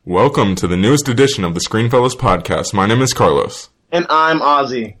Welcome to the newest edition of the Screenfellas podcast. My name is Carlos. And I'm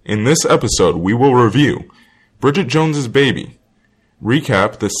Ozzy. In this episode, we will review Bridget Jones's Baby,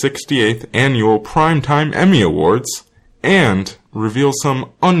 recap the 68th Annual Primetime Emmy Awards, and reveal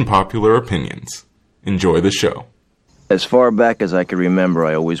some unpopular opinions. Enjoy the show. As far back as I can remember,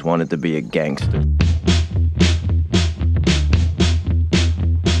 I always wanted to be a gangster.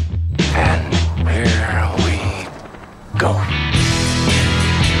 And here we go.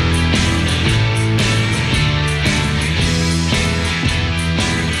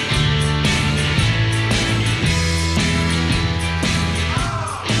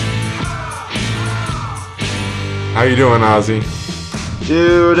 How you doing, Ozzy?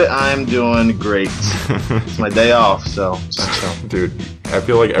 Dude, I'm doing great. It's my day off, so just chill. Dude, I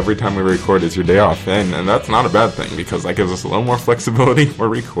feel like every time we record it's your day off, and that's not a bad thing because that gives us a little more flexibility for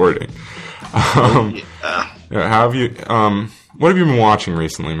recording. How have you? What have you been watching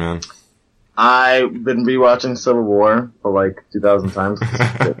recently, man? I've been rewatching Civil War for like 2,000 times.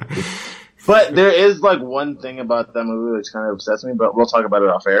 But there is like one thing about that movie which kind of upsets me, but we'll talk about it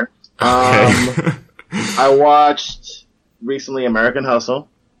off air. Okay. I watched recently American Hustle,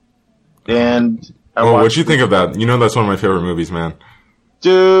 and what'd you think of that? You know that's one of my favorite movies, man.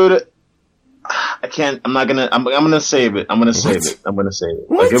 Dude, I can't. I'm not gonna. I'm gonna save it. I'm gonna save it.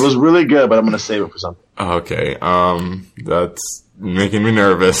 What? Like, it was really good, but I'm gonna save it for something. Okay. That's making me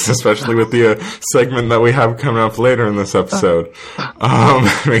nervous, especially with the segment that we have coming up later in this episode.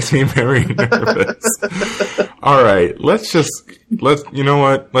 Makes me very nervous. All right, let's you know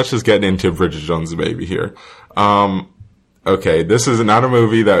what? Let's just get into Bridget Jones's Baby here. Okay, this is not a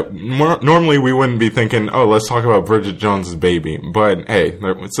movie that normally we wouldn't be thinking, oh, let's talk about Bridget Jones's Baby. But hey,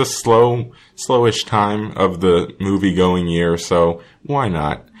 it's a slowish time of the movie-going year, so why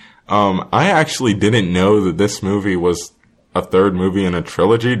not? I actually didn't know that this movie was a third movie in a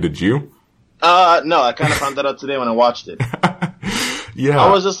trilogy. Did you? No, I kind of found that out today when I watched it. Yeah.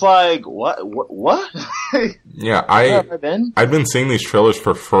 I was just like, what? Yeah, I'd been seeing these trailers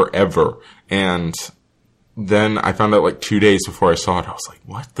for forever, and then I found out like 2 days before I saw it. I was like,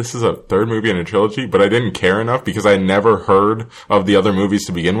 what? This is a third movie in a trilogy? But I didn't care enough because I never heard of the other movies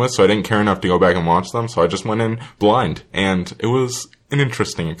to begin with, so I didn't care enough to go back and watch them, so I just went in blind, and it was an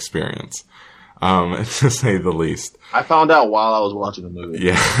interesting experience, to say the least. I found out while I was watching the movie.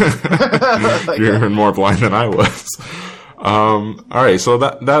 Yeah. You're even more blind than I was. Alright, so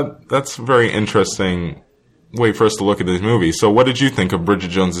that's a very interesting way for us to look at this movie. So what did you think of Bridget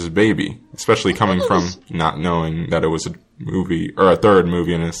Jones's Baby? Especially coming from not knowing that it was a movie, or a third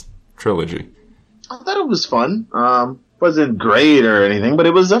movie in this trilogy. I thought it was fun. Wasn't great or anything, but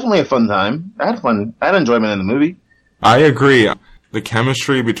it was definitely a fun time. I had fun. I had enjoyment in the movie. I agree. The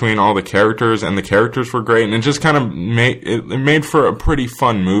chemistry between all the characters, and the characters were great, and it just kind of made for a pretty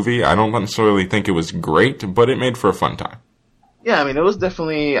fun movie. I don't necessarily think it was great, but it made for a fun time. Yeah, I mean, it was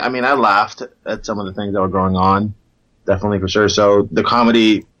definitely, I laughed at some of the things that were going on. Definitely, for sure. So, the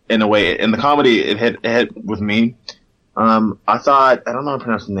comedy, in a way, it hit with me. I thought, I don't know how to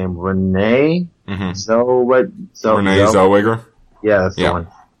pronounce the name, Renee? Renee Zellweger? Yeah, that's the one.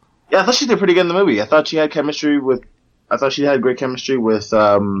 Yeah, I thought she did pretty good in the movie. I thought she had great chemistry with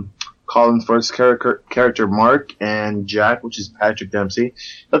Colin Firth's character Mark, and Jack, which is Patrick Dempsey.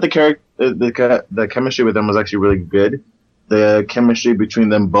 I thought the chemistry with them was actually really good. The chemistry between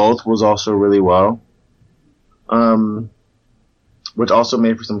them both was also really well, which also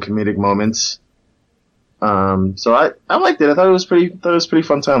made for some comedic moments. So I liked it. I thought it was pretty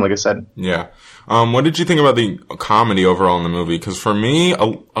fun time, like I said. Yeah. What did you think about the comedy overall in the movie? Because for me,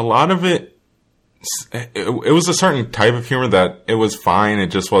 a lot of it was a certain type of humor that it was fine. It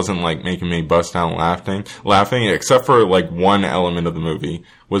just wasn't like making me bust out laughing, except for like one element of the movie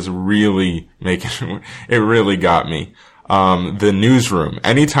was really it really got me. The newsroom.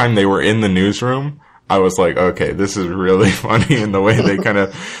 Anytime they were in the newsroom, I was like, okay, this is really funny, and the way they kind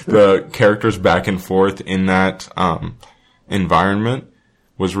of, the characters back and forth in that, environment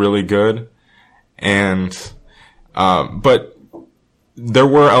was really good. And, but there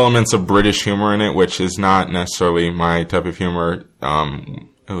were elements of British humor in it, which is not necessarily my type of humor.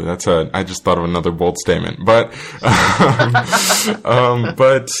 I just thought of another bold statement, but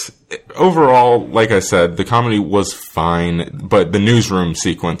overall, like I said, the comedy was fine, but the newsroom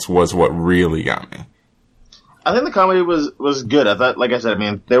sequence was what really got me. I think the comedy was good. I thought, like I said,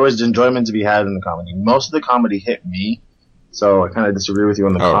 there was enjoyment to be had in the comedy. Most of the comedy hit me, so I kind of disagree with you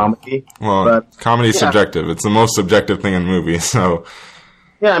on the comedy. Well, but comedy is subjective. It's the most subjective thing in movies, so.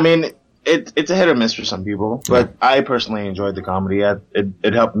 Yeah, it's a hit or miss for some people, but I personally enjoyed the comedy.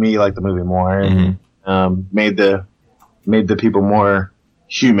 It helped me like the movie more, and made the people more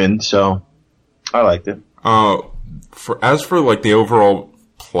human, so I liked it. As for like the overall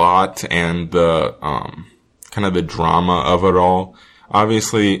plot and the kind of the drama of it all,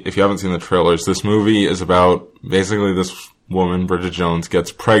 obviously, if you haven't seen the trailers, this movie is about basically this woman, Bridget Jones,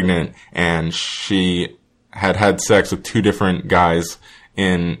 gets pregnant, and she had sex with 2 different guys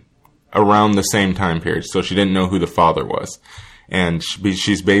in around the same time period, so she didn't know who the father was. And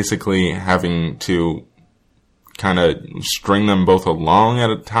she's basically having to kind of string them both along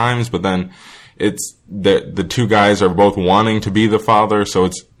at times, but then it's the 2 guys are both wanting to be the father, so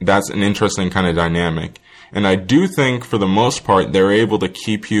that's an interesting kind of dynamic. And I do think, for the most part, they're able to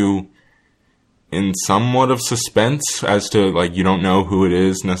keep you in somewhat of suspense as to, like, you don't know who it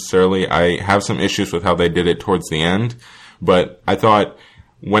is necessarily. I have some issues with how they did it towards the end, but I thought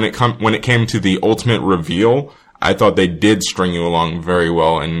when it came to the ultimate reveal, I thought they did string you along very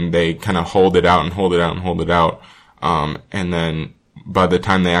well, and they kind of hold it out and hold it out and hold it out. And then by the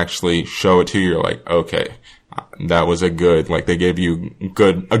time they actually show it to you, you're like, okay, that was they gave you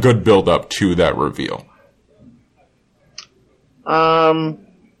a good build up to that reveal. They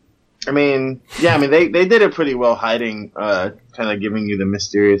did it pretty well, hiding, kind of giving you the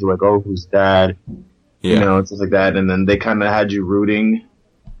mysterious, like, oh, who's dad, and stuff like that, and then they kind of had you rooting,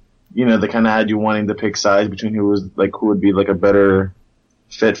 they kind of had you wanting to pick sides between who would be like a better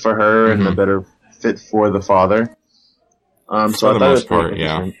fit for her and a better fit for the father. For the most part,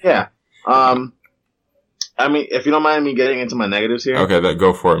 yeah. Yeah. If you don't mind me getting into my negatives here. Okay,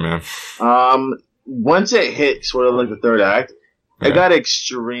 go for it, man. Once it hit sort of like the third act, it got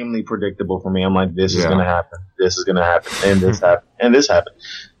extremely predictable for me. I'm like, this is going to happen. This is going to happen. And this happened. And this happened.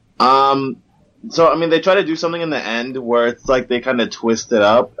 So, they try to do something in the end where it's like they kind of twist it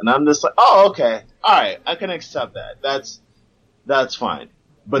up. And I'm just like, oh, okay. All right. I can accept that. That's fine.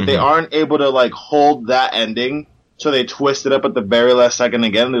 But they aren't able to, like, hold that ending. So they twist it up at the very last second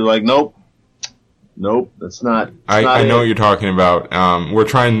again. They're like, nope, that's not. I know what you're talking about. We're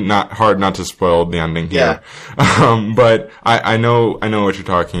trying hard not to spoil the ending here. Yeah. But I know what you're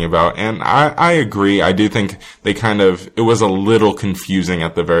talking about. And I agree. I do think it was a little confusing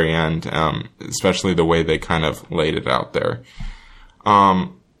at the very end, especially the way they kind of laid it out there.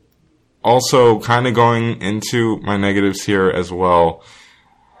 Also, kind of going into my negatives here as well,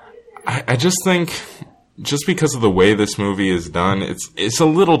 I just think, just because of the way this movie is done, it's a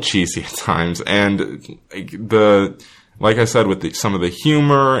little cheesy at times, and like I said, with some of the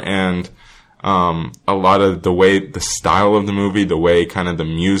humor and a lot of the way, the style of the movie, the way kind of the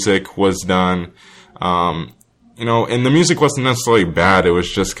music was done, and the music wasn't necessarily bad. It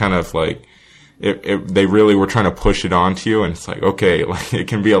was just kind of like they really were trying to push it onto you, and it's like, okay, like, it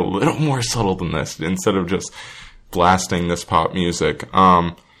can be a little more subtle than this instead of just blasting this pop music.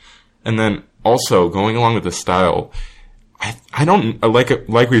 And then also, going along with the style, I don't,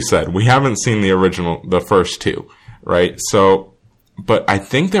 like we said, we haven't seen the first 2, right? So, but I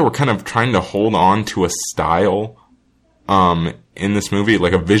think they were kind of trying to hold on to a style, in this movie,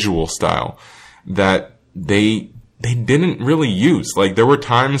 like a visual style, that they didn't really use. Like, there were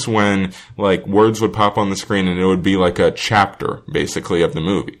times when, like, words would pop on the screen and it would be like a chapter, basically, of the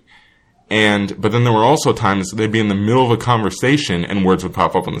movie. But then there were also times they'd be in the middle of a conversation and words would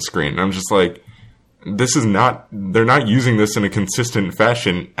pop up on the screen. And I'm just like, they're not using this in a consistent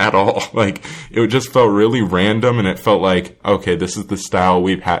fashion at all. Like, it just felt really random, and it felt like, okay, this is the style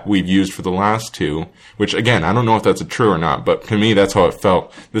we've used for the last 2, which, again, I don't know if that's true or not, but to me, that's how it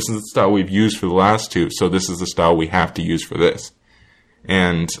felt. This is the style we've used for the last 2, so this is the style we have to use for this.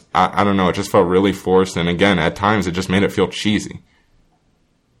 And I don't know, it just felt really forced, and again, at times, it just made it feel cheesy.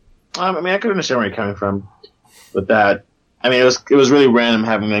 I could understand where you're coming from with that. It was really random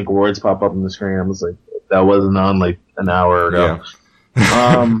having, like, words pop up on the screen. I was like, that wasn't on, like, an hour ago.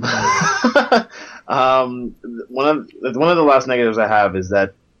 Yeah. One of the last negatives I have is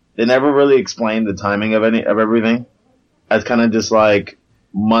that they never really explained the timing of everything. It's kind of just like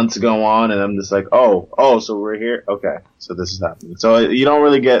months go on, and I'm just like, oh, so we're here. Okay, so this is happening. So you don't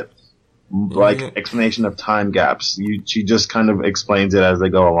really get, like, explanation of time gaps. She just kind of explains it as they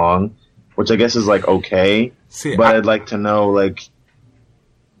go along, which I guess is, like, okay. But I'd like to know, like,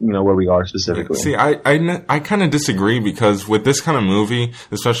 where we are specifically. See, I kind of disagree, because with this kind of movie,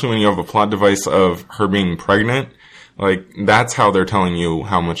 especially when you have a plot device of her being pregnant, like, that's how they're telling you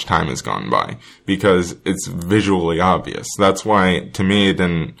how much time has gone by, because it's visually obvious. That's why, to me,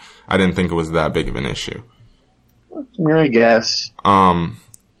 I didn't think it was that big of an issue. I guess.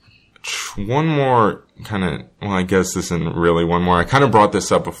 One more kind of, well, I guess this isn't really one more. I kind of brought this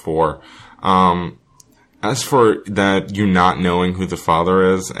up before. As for that, you not knowing who the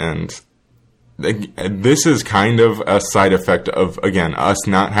father is, and this is kind of a side effect of, again, us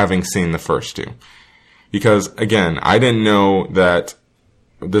not having seen the first two. Because, again, I didn't know that,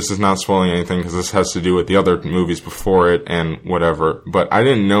 this is not spoiling anything because this has to do with the other movies before it and whatever, but I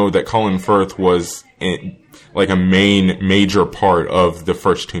didn't know that Colin Firth was like a major part of the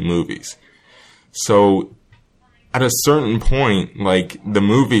first two movies. So at a certain point, like, the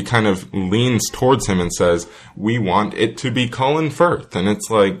movie kind of leans towards him and says, we want it to be Colin Firth. And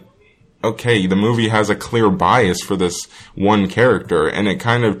it's like, okay, the movie has a clear bias for this one character, and it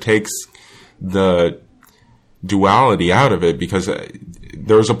kind of takes the duality out of it, because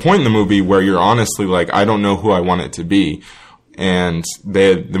there's a point in the movie where you're honestly like, I don't know who I want it to be. And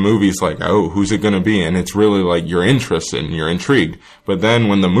the movie's like, oh, who's it going to be? And it's really like, you're interested and you're intrigued. But then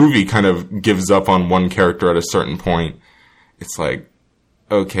when the movie kind of gives up on one character at a certain point, it's like,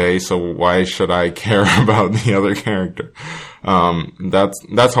 okay, so why should I care about the other character?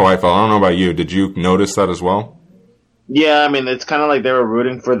 That's how I felt. I don't know about you. Did you notice that as well? Yeah, I mean, it's kind of like they were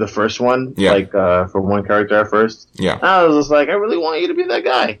rooting for the first one, like, for one character at first. Yeah. And I was just like, I really want you to be that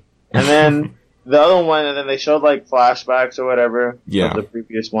guy. And then the other one, and then they showed, like, flashbacks or whatever of the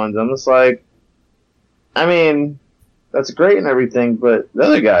previous ones. I'm just like, I mean, that's great and everything, but the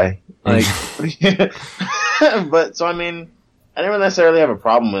other guy, like, but, so, I mean, I didn't necessarily have a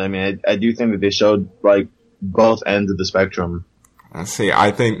problem with it. I mean, I do think that they showed, like, both ends of the spectrum. See,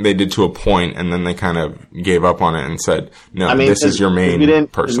 I think they did to a point, and then they kind of gave up on it and said, "No, I mean, this is your main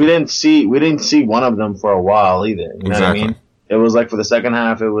person." We didn't see one of them for a while either. You know what I mean? It was like for the second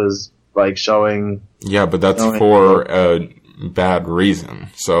half, it was like showing. Yeah, but that's for a bad reason.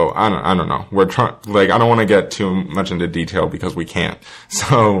 So I don't know. We're trying. Like, I don't want to get too much into detail because we can't.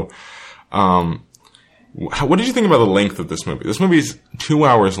 So, what did you think about the length of this movie? This movie's 2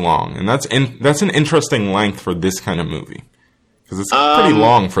 hours long, and that's an interesting length for this kind of movie. Because it's pretty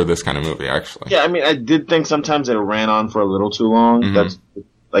long for this kind of movie, actually. Yeah, I mean, I did think sometimes it ran on for a little too long. Mm-hmm. That's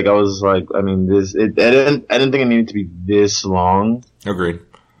like, I was like, I mean, I didn't think it needed to be this long. Agreed.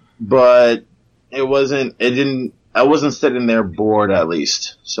 But I wasn't sitting there bored, at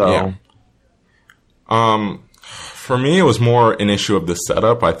least. So. Yeah. For me, it was more an issue of the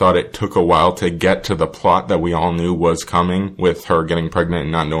setup. I thought it took a while to get to the plot that we all knew was coming, with her getting pregnant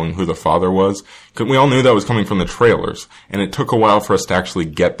and not knowing who the father was. Because we all knew that was coming from the trailers, and it took a while for us to actually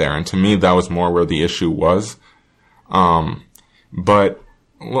get there. And to me, that was more where the issue was. But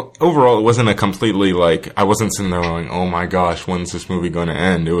overall, it wasn't a completely, like, I wasn't sitting there going, oh my gosh, when's this movie going to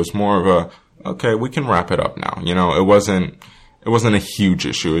end? It was more of a, okay, we can wrap it up now. You know, it wasn't a huge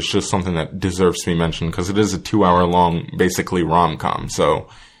issue. It's just something that deserves to be mentioned because it is a 2 hour long, basically rom-com. So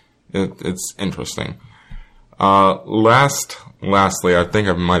it's interesting. Lastly, I think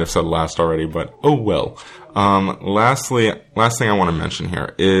I might have said last already, but oh well. Last thing I want to mention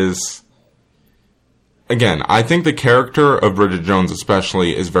here is, again, I think the character of Bridget Jones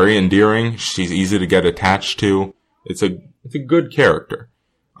especially is very endearing. She's easy to get attached to. It's a good character.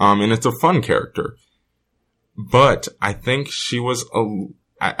 And it's a fun character. But I think she was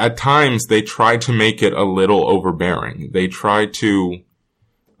at times they tried to make it a little overbearing. They tried to,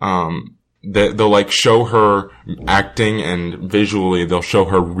 they'll like show her acting, and visually they'll show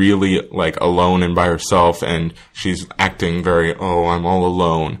her really like alone and by herself, and she's acting very, oh, I'm all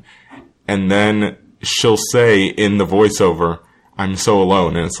alone. And then she'll say in the voiceover, I'm so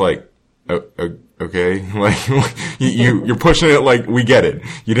alone. And it's like, okay, like, you're pushing it, like, we get it.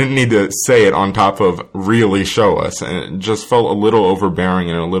 You didn't need to say it on top of really show us. And it just felt a little overbearing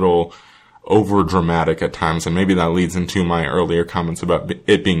and a little over dramatic at times. And maybe that leads into my earlier comments about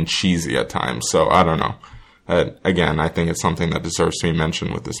it being cheesy at times. So I don't know. Again, I think it's something that deserves to be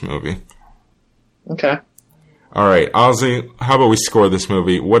mentioned with this movie. Okay. All right, Ozzy, how about we score this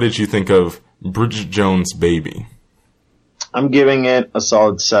movie? What did you think of Bridget Jones' Baby? I'm giving it a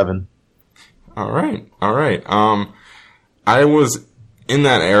solid 7. All right. I was in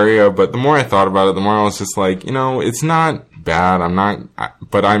that area, but the more I thought about it, the more I was just like, you know, it's not bad.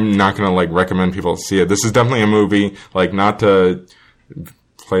 But I'm not going to like recommend people see it. This is definitely a movie, like, not to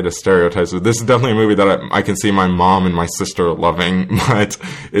play to stereotypes, but this is definitely a movie that I can see my mom and my sister loving, but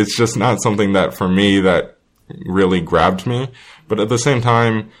it's just not something that for me that really grabbed me. But at the same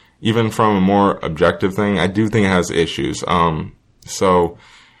time, even from a more objective thing, I do think it has issues. So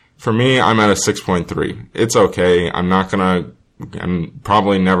for me, I'm at a 6.3. It's okay. I'm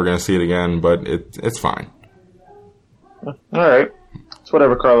probably never gonna see it again, but it's fine. All right. It's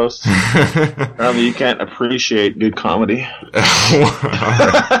whatever, Carlos. Apparently you can't appreciate good comedy.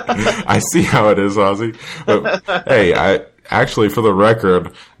 I see how it is, Ozzy. But hey, actually, for the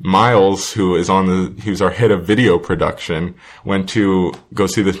record, Miles, who's our head of video production, went to go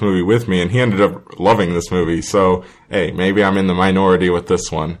see this movie with me, and he ended up loving this movie. So, hey, maybe I'm in the minority with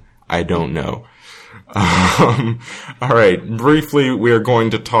this one. I don't know. All right. Briefly, we are going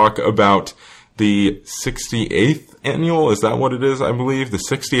to talk about the 68th annual. Is that what it is? I believe the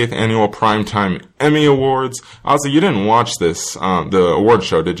 68th annual Primetime Emmy Awards. Ozzy, you didn't watch this, the award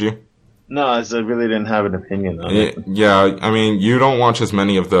show, did you? No, I really didn't have an opinion on it. Yeah, I mean, you don't watch as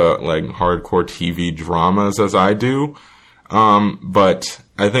many of the like hardcore TV dramas as I do, but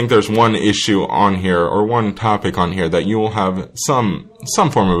I think there's one issue on here or one topic on here that you will have some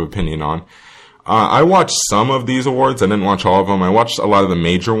form of opinion on. I watched some of these awards. I didn't watch all of them. I watched a lot of the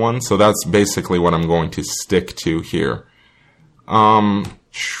major ones, so that's basically what I'm going to stick to here. For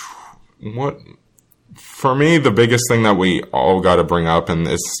me, the biggest thing that we all got to bring up, and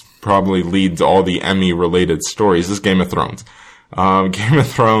this probably leads all the Emmy-related stories, is Game of Thrones. Game of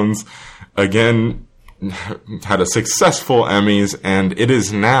Thrones, again, had a successful Emmys, and it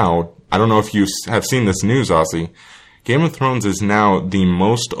is now, I don't know if you have seen this news, Ozzy, Game of Thrones is now the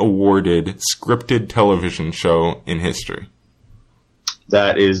most awarded scripted television show in history.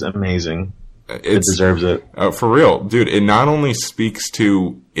 That is amazing. It deserves it. For real. Dude, it not only speaks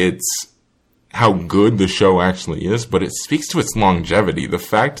to how good the show actually is, but it speaks to its longevity. The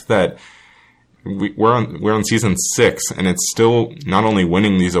fact that we're on season 6 and it's still not only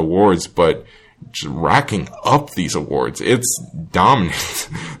winning these awards, but just racking up these awards. It's dominant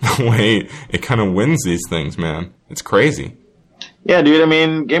the way it kind of wins these things, man. It's crazy. Yeah, dude. I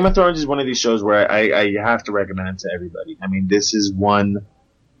mean, Game of Thrones is one of these shows where I have to recommend it to everybody. I mean, this is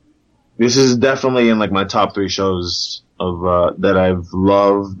definitely in like my top 3 shows of that I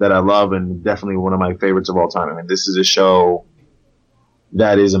love, and definitely one of my favorites of all time. I mean, this is a show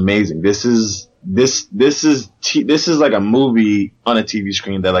that is amazing. This is like a movie on a TV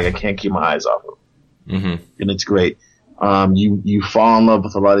screen that like I can't keep my eyes off of, and it's great. You fall in love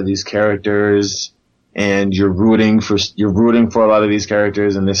with a lot of these characters, and you're rooting for a lot of these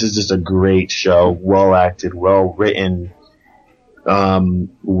characters, and this is just a great show, well acted, well written,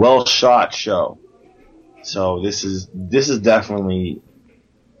 well shot show. So this is definitely.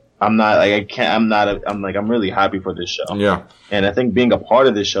 I'm really happy for this show. Yeah. And I think being a part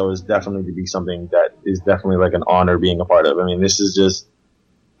of this show is definitely to be something that is definitely like an honor being a part of. I mean, this is just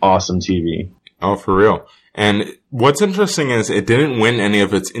awesome TV. Oh, for real. And what's interesting is it didn't win any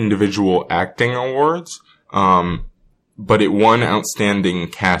of its individual acting awards, but it won outstanding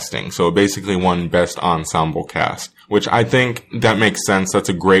casting. So it basically won best ensemble cast, which I think that makes sense. That's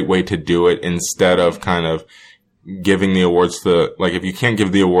a great way to do it instead of kind of giving the awards to, like, if you can't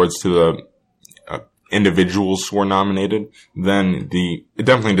give the awards to the individuals who were nominated, then it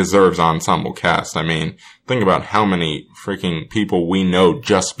definitely deserves ensemble cast. I mean, think about how many freaking people we know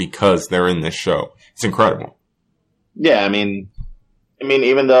just because they're in this show. It's incredible. Yeah, I mean,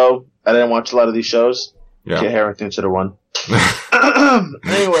 even though I didn't watch a lot of these shows, Kit Harington should have won.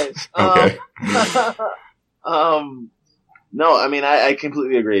 Anyways, okay. No, I mean, I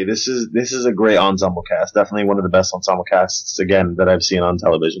completely agree. This is a great ensemble cast. Definitely one of the best ensemble casts, again, that I've seen on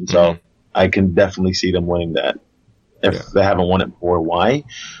television. So I can definitely see them winning that. If they haven't won it before, why?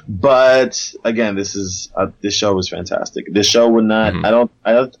 But again, this show was fantastic. This show would not.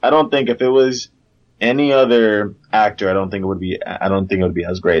 I don't think if it was any other actor, I don't think it would be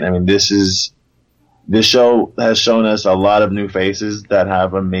as great. I mean, this show has shown us a lot of new faces that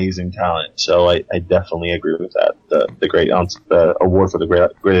have amazing talent. So I definitely agree with that. The award for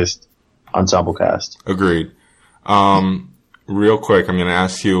the greatest ensemble cast. Agreed. Real quick, I'm going to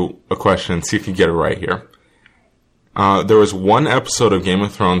ask you a question, see if you get it right here. There was one episode of Game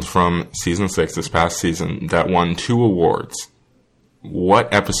of Thrones from season 6, this past season, that won 2 awards.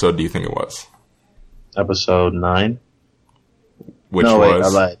 What episode do you think it was? Episode 9. Wait, I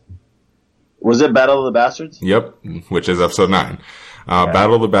lied. Was it Battle of the Bastards? Yep, which is episode 9.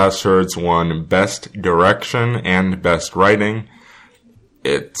 Battle of the Bastards won Best Direction and Best Writing.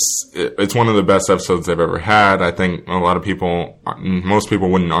 It's one of the best episodes they've ever had. I think most people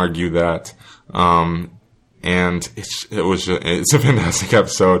wouldn't argue that. And it's a fantastic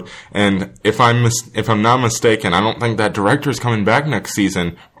episode. And if I'm not mistaken, I don't think that director is coming back next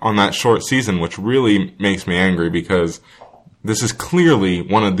season on that short season, which really makes me angry because this is clearly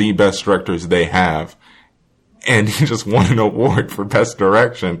one of the best directors they have. And he just won an award for Best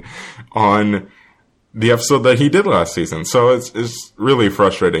Direction on the episode that he did last season. So it's really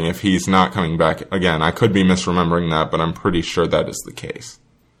frustrating if he's not coming back again. I could be misremembering that, but I'm pretty sure that is the case.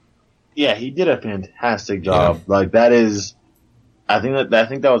 Yeah, he did a fantastic job. Yeah. Like that is, I think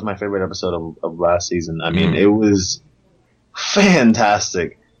that was my favorite episode of last season. I mean, it was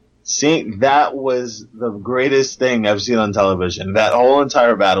fantastic. Seeing that was the greatest thing I've seen on television. That whole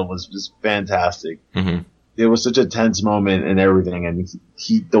entire battle was just fantastic. Mm-hmm. It was such a tense moment and everything, and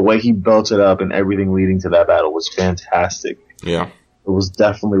the way he built it up and everything leading to that battle was fantastic. Yeah. It was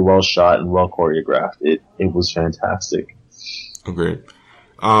definitely well shot and well choreographed. It was fantastic. Agreed.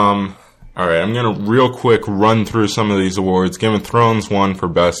 All right, I'm going to real quick run through some of these awards. Game of Thrones won for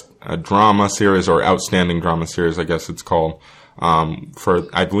Best Drama Series, or Outstanding Drama Series, I guess it's called. For,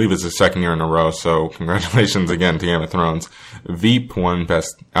 I believe it's the second year in a row, so congratulations again to Game of Thrones. Veep won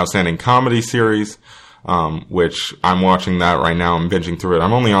Best Outstanding Comedy Series, which I'm watching that right now. I'm binging through it.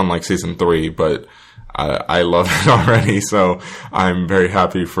 I'm only on like season 3, but I love it already, so I'm very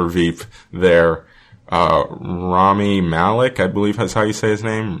happy for Veep there. Rami Malek, I believe that's how you say his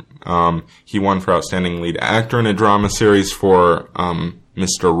name. He won for Outstanding Lead Actor in a Drama Series for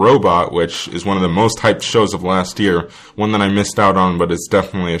Mr. Robot, which is one of the most hyped shows of last year. One that I missed out on, but it's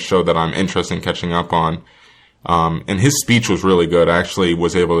definitely a show that I'm interested in catching up on. And his speech was really good. I actually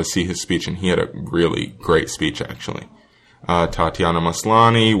was able to see his speech, and he had a really great speech, actually. Tatiana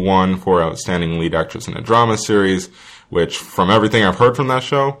Maslany won for Outstanding Lead Actress in a Drama Series, which, from everything I've heard from that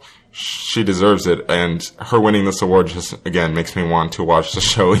show, she deserves it, and her winning this award just, again, makes me want to watch the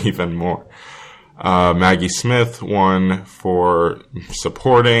show even more. Maggie Smith won for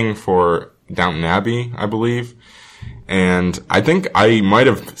supporting for Downton Abbey, I believe. And I think I might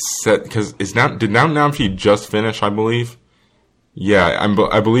have said, because did Downton Abbey just finish, I believe? Yeah,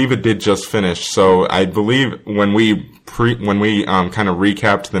 I believe it did just finish. So I believe when we kind of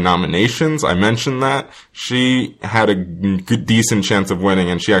recapped the nominations, I mentioned that she had a good, decent chance of winning,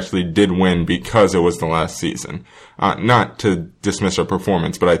 and she actually did win because it was the last season. Not to dismiss her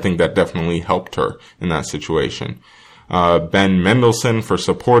performance, but I think that definitely helped her in that situation. Ben Mendelsohn for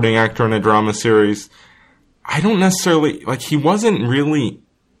supporting actor in a drama series. I don't necessarily, he wasn't really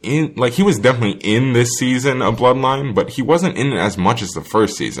he was definitely in this season of Bloodline, but he wasn't in it as much as the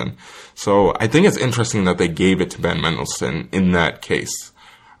first season. So I think it's interesting that they gave it to Ben Mendelsohn in that case.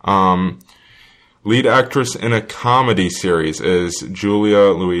 Lead actress in a comedy series is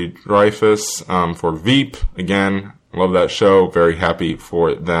Julia Louis-Dreyfus for Veep. Again, love that show. Very happy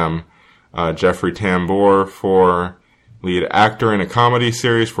for them. Jeffrey Tambor for lead actor in a comedy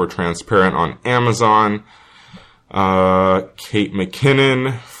series for Transparent on Amazon. Kate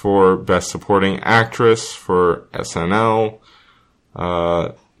McKinnon for Best Supporting Actress for SNL.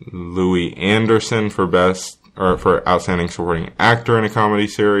 Louis Anderson for for Outstanding Supporting Actor in a Comedy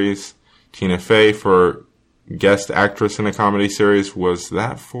Series. Tina Fey for Guest Actress in a Comedy Series. Was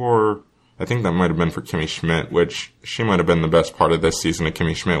that for, I think that might have been for Kimmy Schmidt, which she might have been the best part of this season of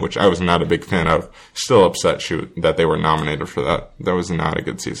Kimmy Schmidt, which I was not a big fan of. Still upset that they were nominated for that. That was not a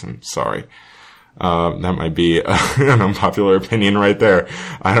good season. Sorry. That might be an unpopular opinion right there.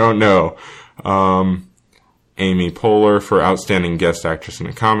 I don't know. Amy Poehler for Outstanding Guest Actress in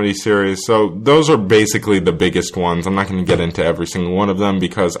a Comedy Series. So those are basically the biggest ones. I'm not going to get into every single one of them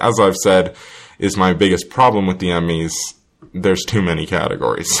because, as I've said, is my biggest problem with the Emmys. There's too many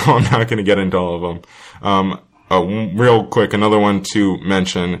categories, so I'm not going to get into all of them. Real quick, another one to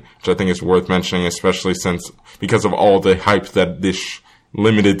mention, which I think is worth mentioning, especially because of all the hype that this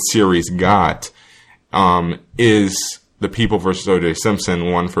limited series got, is The People vs. O.J. Simpson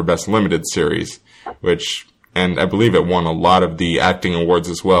won for Best Limited Series, and I believe it won a lot of the acting awards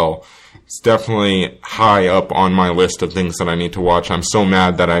as well. It's definitely high up on my list of things that I need to watch. I'm so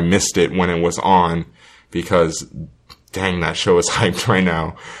mad that I missed it when it was on, because dang, that show is hyped right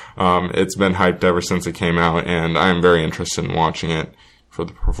now. It's been hyped ever since it came out, and I am very interested in watching it for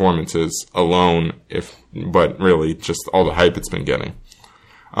the performances alone, but really just all the hype it's been getting.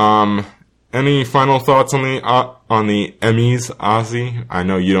 Any final thoughts on the Emmys, Ozzy? I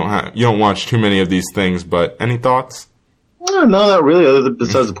know you don't watch too many of these things, but any thoughts? No, not really.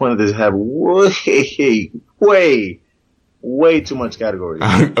 Besides the point that they have way too much categories.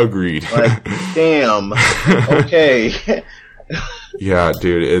 Agreed. Damn. Okay. Yeah,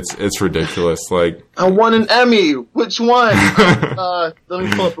 dude, it's ridiculous. I won an Emmy. Which one? Let me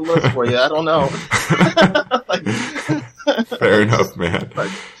pull up the list for you. I don't know. Fair enough, man.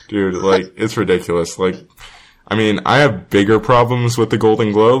 Dude, it's ridiculous. I mean, I have bigger problems with the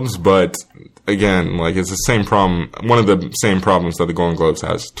Golden Globes, but again, it's the same problem. One of the same problems that the Golden Globes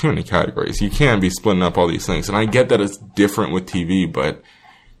has. Too many categories. You can't be splitting up all these things. And I get that it's different with TV, but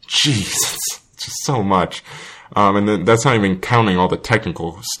jeez, it's just so much. And then that's not even counting all the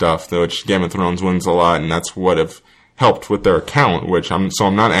technical stuff, which Game of Thrones wins a lot, and that's what have helped with their account,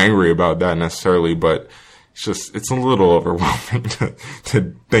 I'm not angry about that necessarily, but it's a little overwhelming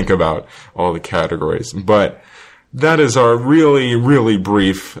to think about all the categories. But that is our really, really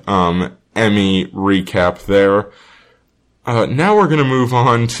brief Emmy recap there. Now we're going to move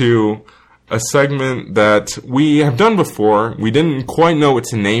on to a segment that we have done before. We didn't quite know what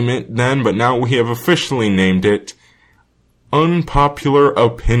to name it then, but now we have officially named it Unpopular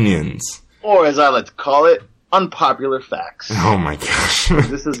Opinions. Or as I like to call it, Unpopular Facts. Oh my gosh.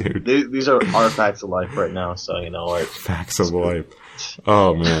 These are our facts of life right now, so you know what. Facts of life.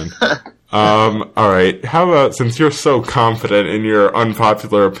 Oh man. Alright, how about, since you're so confident in your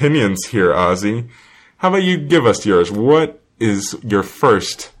unpopular opinions here, Ozzy, how about you give us yours? What is your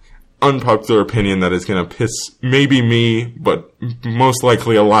first unpopular opinion that is going to piss maybe me, but most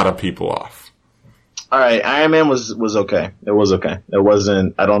likely a lot of people off? Alright, Iron Man was okay. It was okay. It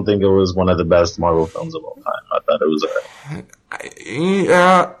wasn't, I don't think it was one of the best Marvel films of all time. I thought it was alright.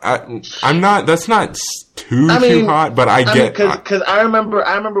 I'm not, that's not too hot, but I get... Because I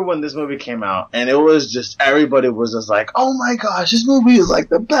remember when this movie came out, and it was just, everybody was just like, oh my gosh, this movie is like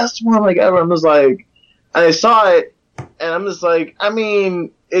the best one like ever. I'm just like, and I saw it, and I'm just like, I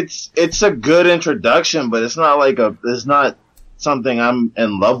mean, it's a good introduction, but it's not like it's not something I'm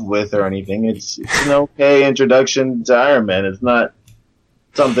in love with or anything. It's an okay introduction to Iron Man. It's not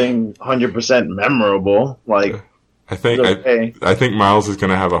something 100% memorable. Like, I think Miles is going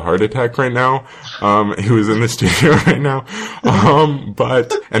to have a heart attack right now. He was in the studio right now.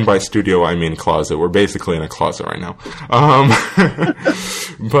 And by studio, I mean closet. We're basically in a closet right now.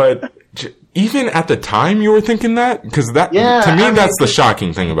 But even at the time you were thinking that? Because to me, that's the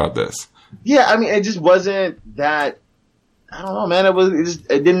shocking thing about this. Yeah, I mean, it just wasn't that, I don't know, man.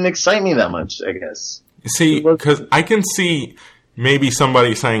 It didn't excite me that much, I guess. See, because I can see maybe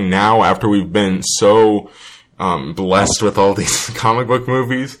somebody saying now, after we've been so blessed with all these comic book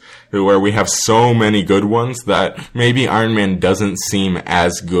movies, where we have so many good ones, that maybe Iron Man doesn't seem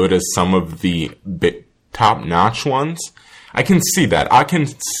as good as some of the top-notch ones. I can see that. I can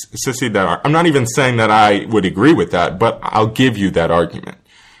see that. I'm not even saying that I would agree with that, but I'll give you that argument.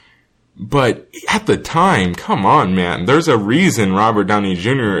 But at the time, come on, man. There's a reason Robert Downey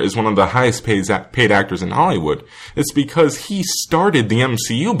Jr. is one of the highest paid actors in Hollywood. It's because he started the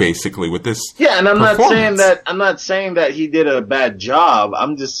MCU basically with this. Yeah, and I'm not saying that he did a bad job.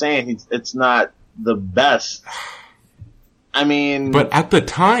 I'm just saying it's not the best. I mean, but at the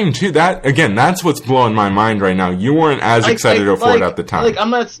time too, that's what's blowing my mind right now. You weren't as excited for it at the time.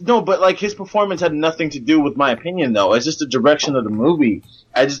 But his performance had nothing to do with my opinion, though. It's just the direction of the movie.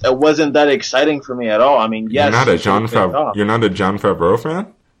 It wasn't that exciting for me at all. I mean, yes. You're not a Jon Favreau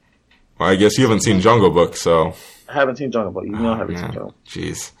fan? Well, I guess you haven't seen Jungle Book, so. I haven't seen Jungle Book. You know I haven't seen Jungle Book.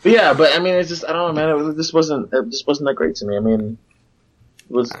 Jeez. But yeah, I mean, it's just, I don't know, man. It just wasn't that great to me. I mean,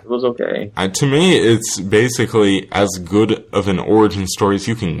 it was okay. To me, it's basically as good of an origin story as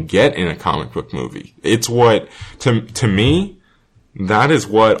you can get in a comic book movie. It's what, to me, that is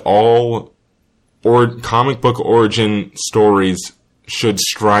what all comic book origin stories should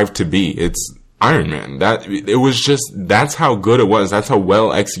strive to be. It's Iron Man. That's how good it was. That's how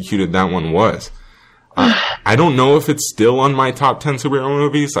well executed that one was. I don't know if it's still on my top 10 superhero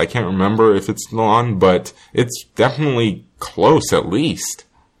movies. I can't remember if it's still on, but it's definitely close at least.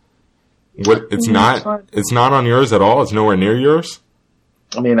 It's not on yours at all? It's nowhere near yours?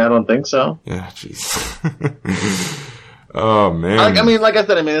 I mean, I don't think so. Yeah, jeez. Oh man. Like I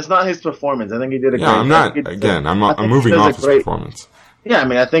said, it's not his performance. I think he did a great job. I'm moving off his performance. Yeah,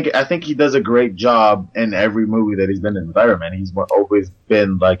 I think he does a great job in every movie that he's been in with Iron Man. He's always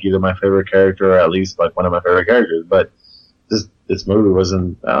been like either my favorite character or at least like one of my favorite characters. But this movie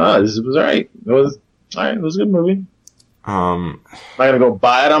wasn't. This was alright. It was alright. It was a good movie. I'm not gonna go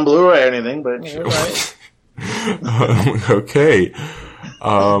buy it on Blu-ray or anything, but it was alright. Okay.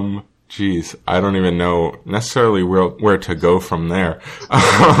 Jeez, I don't even know necessarily where to go from there.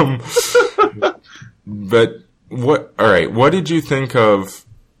 But what did you think of?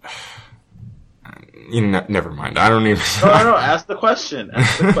 Never mind. I don't even. No. Ask the question.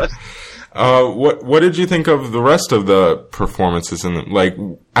 What did you think of the rest of the performances in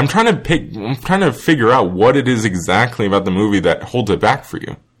the, I'm trying to figure out what it is exactly about the movie that holds it back for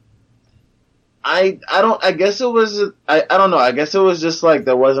you. I don't know. I guess it was just like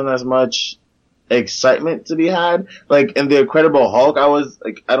there wasn't as much excitement to be had. Like in The Incredible Hulk, I was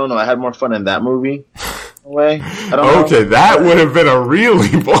like, I don't know, I had more fun in that movie. Way. I don't know. Okay, that would have been a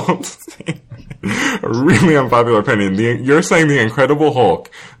really bold thing. A really unpopular opinion. You're saying The Incredible Hulk,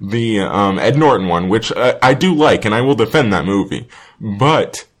 the Ed Norton one, which I do like, and I will defend that movie.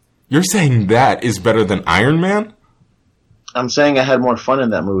 But you're saying that is better than Iron Man? I'm saying I had more fun in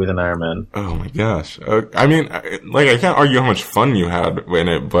that movie than Iron Man. Oh my gosh. I can't argue how much fun you had in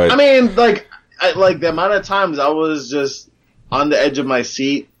it, but... like the amount of times I was just on the edge of my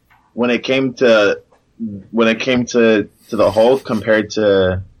seat when it came to the Hulk compared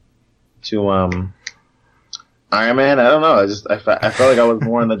to Iron Man. I don't know. I felt like I was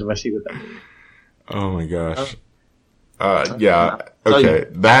more on the edge of my seat with that movie. Oh my gosh. Yeah. Okay.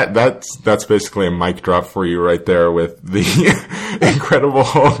 That's basically a mic drop for you right there with the Incredible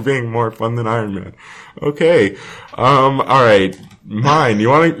Hulk being more fun than Iron Man. Okay. All right. Mine. You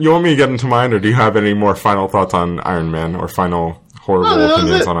want me to get into mine, or do you have any more final thoughts on Iron Man or final horrible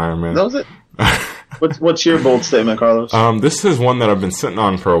opinions on Iron Man? That was it. What's your bold statement, Carlos? This is one that I've been sitting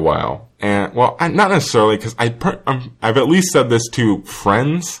on for a while, and well, not necessarily because I've at least said this to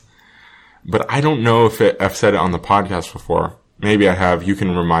friends, but I don't know if I've said it on the podcast before. Maybe I have. You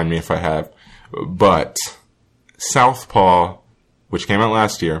can remind me if I have. But Southpaw, which came out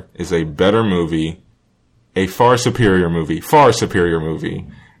last year, is a better movie, a far superior movie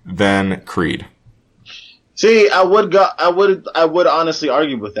than Creed. See, I would honestly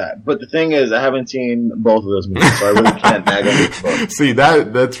argue with that. But the thing is, I haven't seen both of those movies, so I really can't nag on these. See,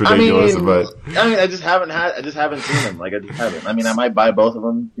 that's ridiculous, I just haven't seen them. Like, I just haven't. I mean, I might buy both of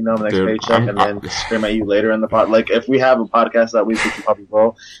them, next paycheck, and then scream at you later in the pod. Like, if we have a podcast that week, which we probably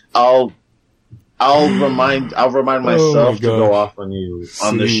will, I'll remind myself to go off on you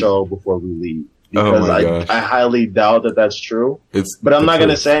on the show before we leave. Because I highly doubt that that's true. But I'm not going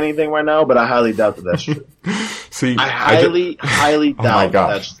to say anything right now, but I highly doubt that that's true. See, I highly doubt that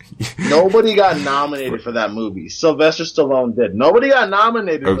that's true. Nobody got nominated for that movie. Sylvester Stallone did. Nobody got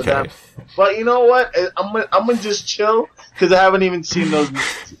nominated for that. But you know what? I'm gonna just chill because I haven't even seen those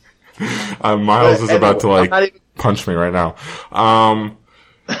movies. Miles is about to punch me right now.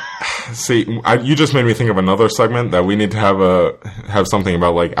 See, you just made me think of another segment that we need to have something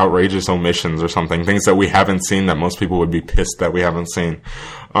about, like outrageous omissions or something, things that we haven't seen that most people would be pissed that we haven't seen,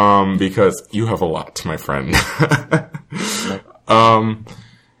 because you have a lot, my friend.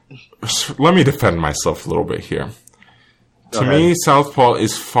 Let me defend myself a little bit here. To me, Southpaw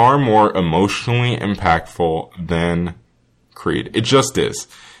is far more emotionally impactful than Creed. It just is.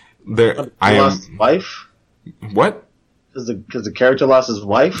 Lost his wife? What? Because the character lost his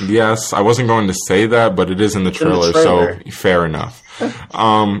wife? Yes, I wasn't going to say that, but it is in the trailer, so fair enough.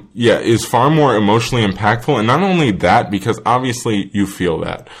 Is far more emotionally impactful, and not only that, because obviously you feel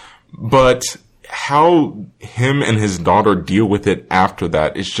that, but how him and his daughter deal with it after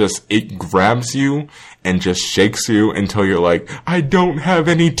that, it grabs you and just shakes you until you're like, I don't have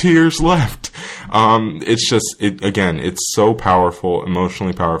any tears left. It's so powerful,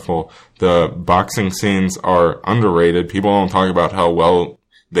 emotionally powerful. The boxing scenes are underrated. People don't talk about how well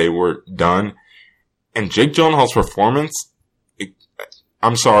they were done. And Jake Gyllenhaal's performance,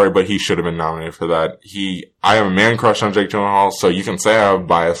 I'm sorry, but he should have been nominated for that. I have a man crush on Jake Gyllenhaal, so you can say I have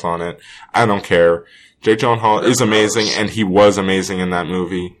bias on it. I don't care. Jake Gyllenhaal is amazing, and he was amazing in that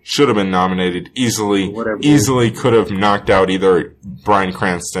movie. Should have been nominated easily. Easily could have knocked out either Bryan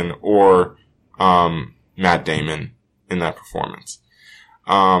Cranston or Matt Damon in that performance.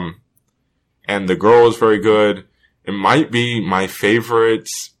 And the girl is very good. It might be my favorite,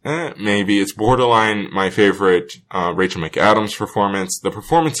 maybe it's borderline my favorite Rachel McAdams performance. The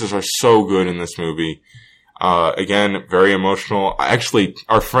performances are so good in this movie. Again, very emotional. Actually,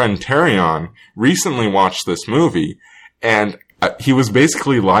 our friend Terrion recently watched this movie, and he was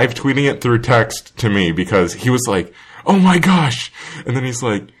basically live tweeting it through text to me because he was like, oh my gosh. And then he's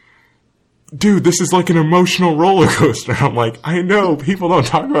like, dude, this is like an emotional roller coaster. I'm like, I know, people don't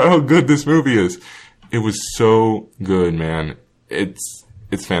talk about how good this movie is. It was so good, man. It's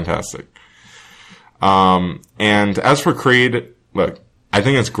fantastic. And as for Creed, look, I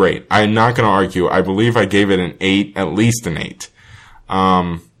think it's great. I'm not going to argue. I believe I gave it an 8, at least an 8.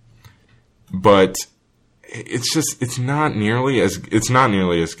 But it's not nearly as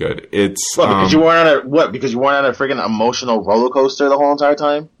good. It's because you weren't on a freaking emotional roller coaster the whole entire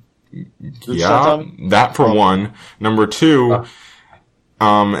time. That for one. Number two,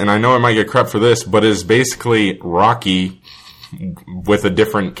 and I know I might get crap for this, but it's basically Rocky with a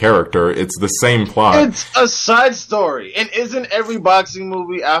different character. It's the same plot. It's a side story. And isn't every boxing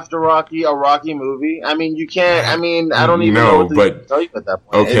movie after Rocky a Rocky movie? I mean, you can't, I don't even know what to tell you at that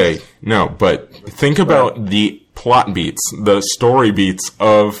point. Okay, but think about the plot beats, the story beats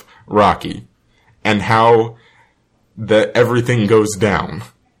of Rocky, and how everything goes down.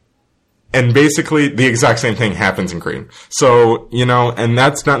 And basically, the exact same thing happens in Creed. So, and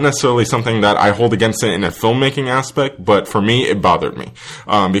that's not necessarily something that I hold against it in a filmmaking aspect, but for me, it bothered me.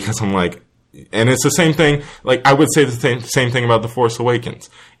 Because I'm like, and it's the same thing, like, I would say the same thing about The Force Awakens.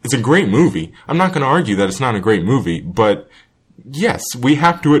 It's a great movie. I'm not going to argue that it's not a great movie, but yes, we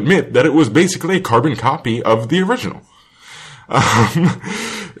have to admit that it was basically a carbon copy of the original. I'm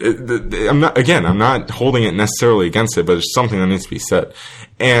not holding it necessarily against it, but it's something that needs to be said.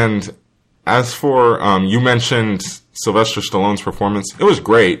 And as for, you mentioned Sylvester Stallone's performance, it was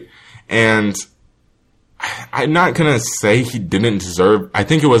great. And I'm not going to say he didn't deserve, I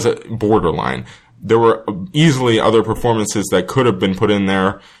think it was a borderline. There were easily other performances that could have been put in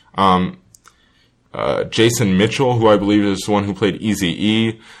there. Jason Mitchell, who I believe is the one who played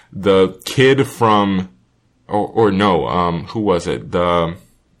Eazy-E, the kid from, who was it?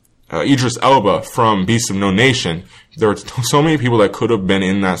 Idris Elba from Beast of No Nation. There were so many people that could have been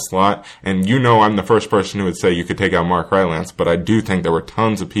in that slot, and I'm the first person who would say you could take out Mark Rylance, but I do think there were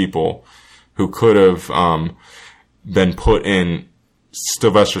tons of people who could have been put in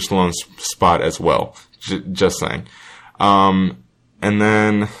Sylvester Stallone's spot as well. Just saying. And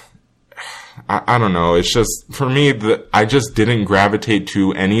then, I don't know, it's just, for me, I just didn't gravitate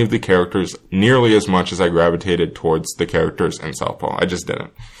to any of the characters nearly as much as I gravitated towards the characters in Southpaw. I just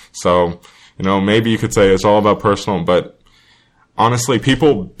didn't. So, maybe you could say it's all about personal, but honestly,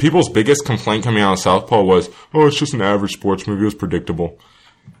 people's biggest complaint coming out of Southpaw was, oh, it's just an average sports movie, it was predictable.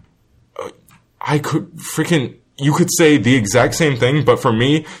 You could say the exact same thing, but for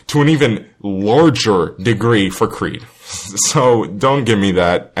me, to an even larger degree for Creed. So don't give me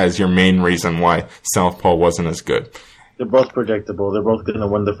that as your main reason why Southpaw wasn't as good. They're both predictable. They're both going to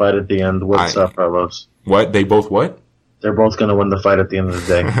win the fight at the end. What's up, Carlos? What? They both what? They're both going to win the fight at the end of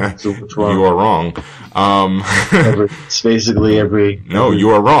the day. So which one? You are wrong. It's basically every... No, you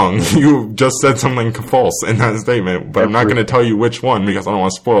are wrong. You just said something false in that statement, but I'm not going to tell you which one because I don't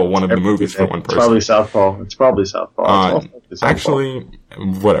want to spoil one of the movies for one person. It's probably Southpaw. Actually,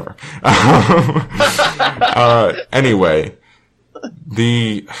 whatever. Anyway,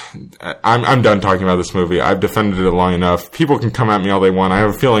 I'm done talking about this movie. I've defended it long enough. People can come at me all they want. I have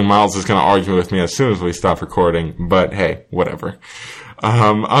a feeling Miles is going to argue with me as soon as we stop recording, but hey, whatever.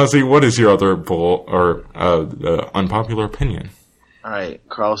 Ozzy, what is your other unpopular opinion? Alright,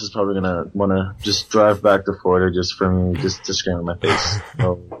 Carlos is probably going to want to just drive back to Florida just for me, just to scream in my face.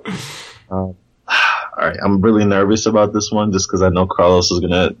 So, alright, I'm really nervous about this one just because I know Carlos is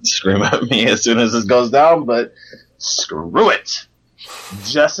going to scream at me as soon as this goes down, but screw it!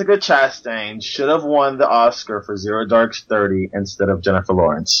 Jessica Chastain should have won the Oscar for Zero Dark 30 instead of Jennifer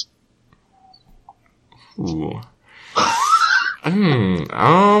Lawrence. Ooh.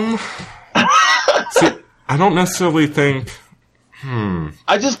 See, I don't necessarily think...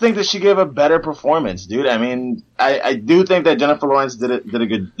 I just think that she gave a better performance, dude. I mean, I do think that Jennifer Lawrence did a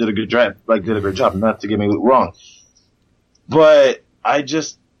good job. Not to get me wrong, but I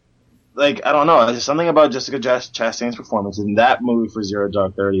just I don't know. There's something about Jessica Chastain's performance in that movie for Zero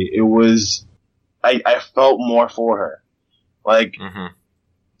Dark 30. It was, I felt more for her.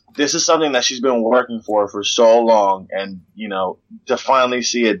 This is something that she's been working for so long, and to finally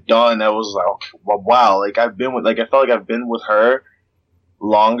see it done, I was like, okay, wow. I felt like I've been with her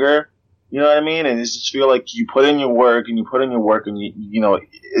longer. You know what I mean? And it's just feel like you put in your work, and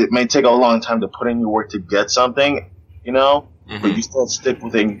it may take a long time to put in your work to get something, but you still stick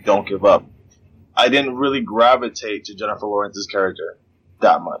with it and you don't give up. I didn't really gravitate to Jennifer Lawrence's character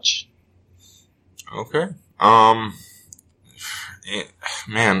that much. Okay.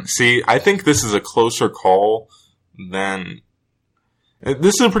 Man, see, I think this is a closer call than...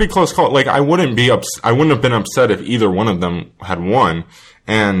 This is a pretty close call. I wouldn't have been upset if either one of them had won.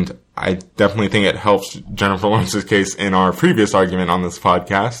 And I definitely think it helps Jennifer Lawrence's case in our previous argument on this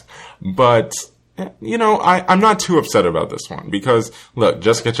podcast. But, I'm not too upset about this one. Because, look,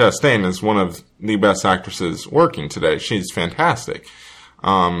 Jessica Chastain is one of the best actresses working today. She's fantastic.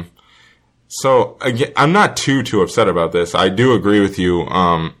 So, again, I'm not too upset about this. I do agree with you,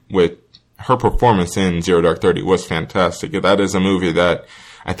 with her performance in Zero Dark 30 was fantastic. That is a movie that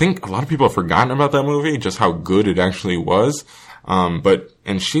I think a lot of people have forgotten about that movie, just how good it actually was.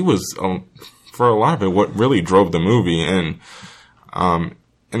 And she was, for a lot of it, what really drove the movie. And,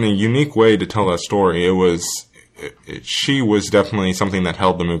 in a unique way to tell that story, she was definitely something that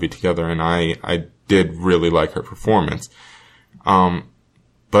held the movie together. And I did really like her performance.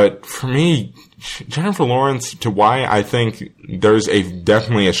 But for me, Jennifer Lawrence, to why I think there's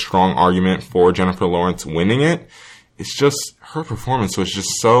definitely a strong argument for Jennifer Lawrence winning it, it's just her performance was just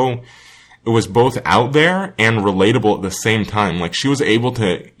so, it was both out there and relatable at the same time. She was able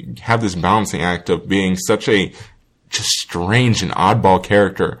to have this balancing act of being such a just strange and oddball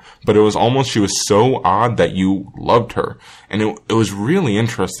character, but it was almost, she was so odd that you loved her. And it was really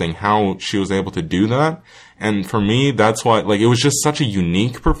interesting how she was able to do that. And for me, that's why, it was just such a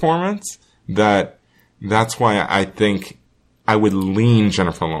unique performance that's why I think I would lean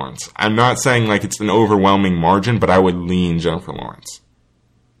Jennifer Lawrence. I'm not saying like it's an overwhelming margin, but I would lean Jennifer Lawrence.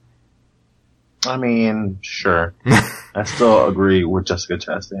 I mean, sure. I still agree with Jessica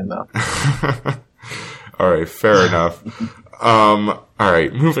Chastain, though. All right, fair enough. All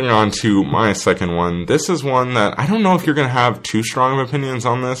right, moving on to my second one. This is one that I don't know if you're going to have too strong of opinions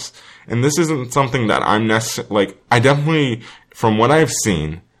on this. And this isn't something that I'm necessarily, like, I definitely, from what I've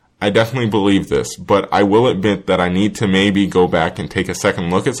seen, I definitely believe this. But I will admit that I need to maybe go back and take a second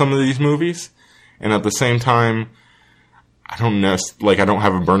look at some of these movies. And at the same time, I don't know, like, I don't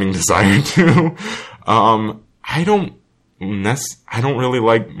have a burning desire to. I don't really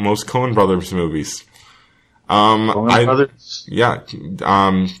like most Coen Brothers movies. Coen Brothers? Yeah.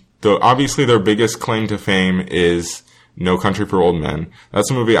 Obviously their biggest claim to fame is No Country for Old Men. That's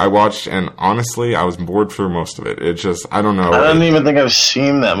a movie I watched, and honestly, I was bored through most of it. It just, I don't know. I don't even think I've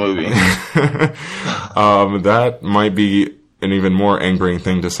seen that movie. That might be an even more angering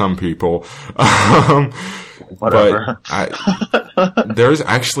thing to some people. Whatever. But there's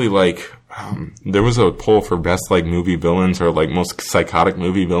actually like, there was a poll for best like movie villains or like most psychotic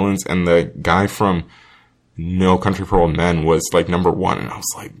movie villains, and the guy from No Country for Old Men was like number one, and I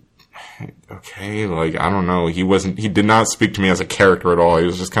was like, okay, like, I don't know. He did not speak to me as a character at all. He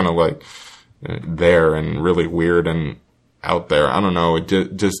was just kind of like there and really weird and out there. I don't know. It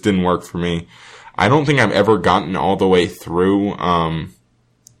just didn't work for me. I don't think I've ever gotten all the way through,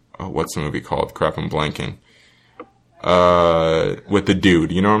 what's the movie called? Crap, I'm blanking. With the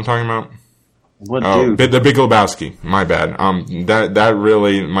dude, you know what I'm talking about? What dude? The Big Lebowski. My bad. That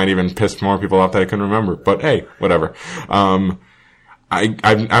really might even piss more people off that I couldn't remember. But hey, whatever. I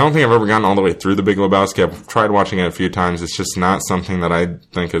don't think I've ever gotten all the way through The Big Lebowski. I've tried watching it a few times. It's just not something that I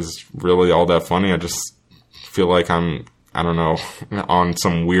think is really all that funny. I just feel like I don't know, on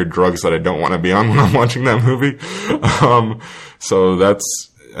some weird drugs that I don't want to be on when I'm watching that movie. So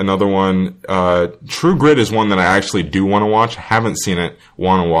that's another one. True Grit is one that I actually do want to watch. Haven't seen it.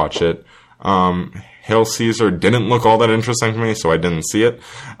 Want to watch it. Hail Caesar didn't look all that interesting to me, so I didn't see it.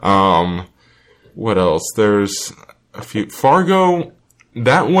 What else? There's a few. Fargo,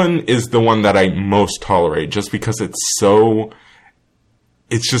 that one is the one that I most tolerate, just because it's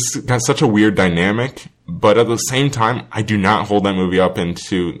just got such a weird dynamic. But at the same time, I do not hold that movie up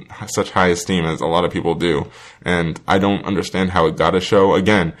into such high esteem as a lot of people do. And I don't understand how it got a show.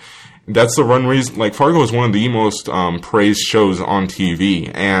 Again, that's the one reason, like, Fargo is one of the most praised shows on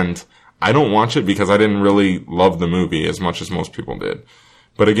TV. And I don't watch it because I didn't really love the movie as much as most people did.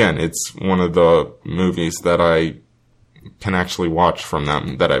 But again, it's one of the movies that I can actually watch from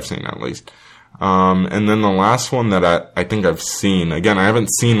them, that I've seen at least. And then the last one that I think I've seen, again, I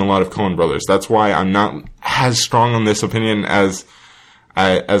haven't seen a lot of Coen Brothers. That's why I'm not as strong on this opinion as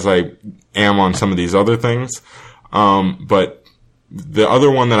I am on some of these other things. But the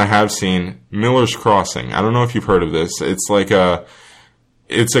other one that I have seen, Miller's Crossing. I don't know if you've heard of this. It's like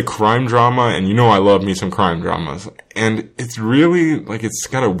it's a crime drama, and you know I love me some crime dramas. And it's really, like, it's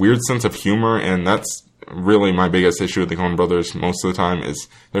got a weird sense of humor, and that's really my biggest issue with the Coen Brothers most of the time, is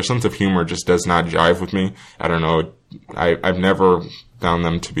their sense of humor just does not jive with me. I don't know. I've never found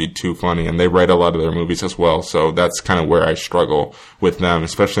them to be too funny, and they write a lot of their movies as well, so that's kind of where I struggle with them,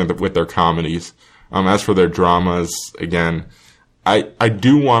 especially with their comedies. As for their dramas, again, I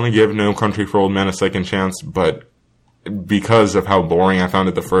do want to give No Country for Old Men a second chance, but because of how boring I found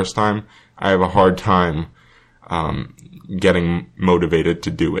it the first time, I have a hard time getting motivated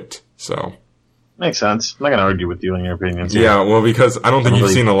to do it. So makes sense. I'm not gonna argue with you on your opinions. Yeah, well, because I don't think you've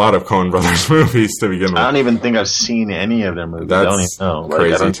seen a lot of Coen Brothers movies to begin with. I don't even think I've seen any of their movies. That's I don't even know.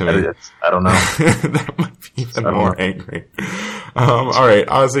 crazy to me. I don't know. That might be even more angry. All right,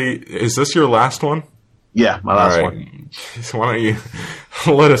 Ozzy, is this your last one? Yeah, my last one. So why don't you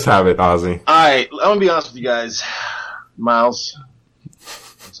let us have it, Ozzy? All right, I'm gonna be honest with you guys. Miles,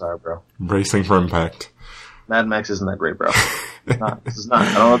 I'm sorry, bro. Bracing for impact. Mad Max isn't that great, bro. This is not.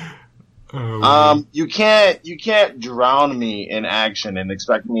 I don't. You can't drown me in action and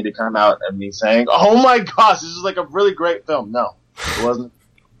expect me to come out and me saying, "Oh my gosh, this is like a really great film." No, it wasn't.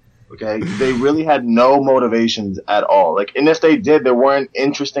 Okay, they really had no motivations at all. Like, and if they did, they weren't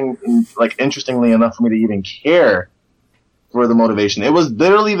interestingly enough for me to even care for the motivation. It was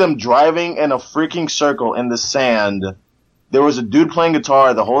literally them driving in a freaking circle in the sand. There was a dude playing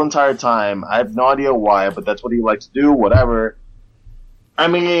guitar the whole entire time. I have no idea why, but that's what he likes to do, whatever. I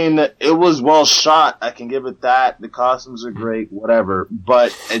mean, it was well shot. I can give it that. The costumes are great, whatever.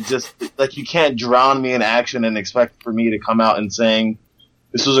 But it just, like, you can't drown me in action and expect for me to come out and saying,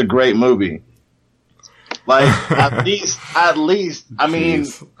 this was a great movie. Like, at least, I mean,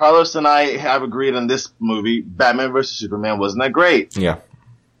 Jeez. Carlos and I have agreed on this movie, Batman vs. Superman wasn't that great. Yeah.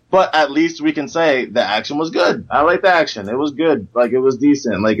 But at least we can say the action was good. I like the action. It was good. Like, it was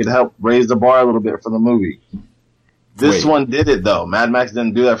decent. Like, it helped raise the bar a little bit for the movie. This Wait. one did it, though. Mad Max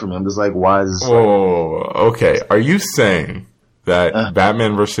didn't do that for me. I'm just like, why is this? Whoa. Okay. Are you saying that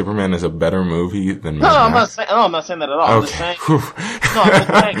Batman vs Superman is a better movie than Mad No, I'm Max? not saying that at all. Okay.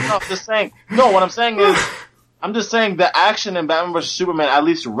 I'm just saying. No, what I'm saying is, I'm just saying the action in Batman vs Superman at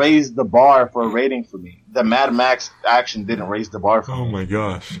least raised the bar for a rating for me. The Mad Max action didn't raise the bar for me. Oh my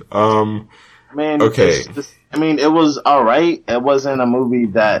gosh. I mean, Okay. It was alright. It wasn't a movie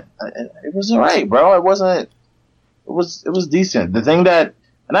that, it was alright, bro. It wasn't, it was decent. The thing that,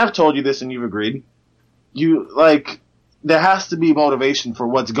 and I've told you this and you've agreed, there has to be motivation for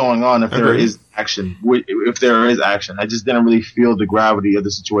what's going on if there Agreed. is action. If there is action. I just didn't really feel the gravity of the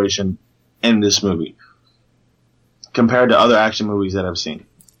situation in this movie compared to other action movies that I've seen.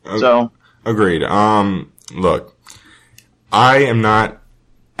 So, Agreed. Look, I am not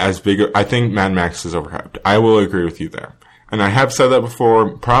as big. I think Mad Max is overhyped. I will agree with you there. And I have said that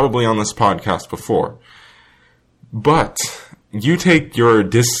before, probably on this podcast before. But you take your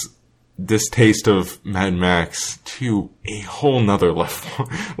distaste of Mad Max to a whole nother level.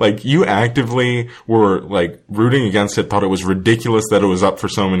 Like, you actively were, like, rooting against it, thought it was ridiculous that it was up for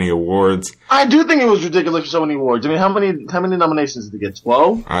so many awards. I do think it was ridiculous for so many awards. I mean, how many nominations did it get?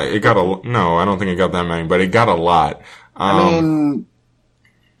 12? No, I don't think it got that many, but it got a lot. I mean,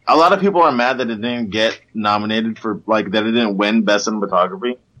 a lot of people are mad that it didn't get nominated for, that it didn't win Best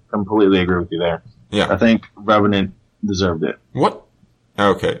Cinematography. Completely agree with you there. Yeah. I think Revenant deserved it. What?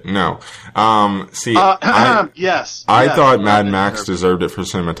 Okay, no. Yes. I thought Mad Revenant Max deserved deserved it for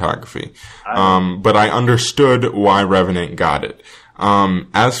cinematography. But I understood why Revenant got it.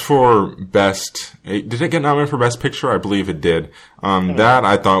 As for Best, did it get nominated for Best Picture? I believe it did. That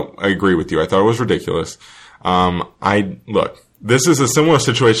I agree with you. I thought it was ridiculous. Look, this is a similar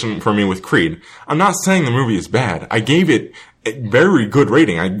situation for me with Creed. I'm not saying the movie is bad. I gave it a very good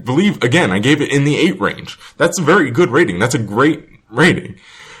rating. I believe, again, I gave it in the 8 range. That's a very good rating. That's a great rating.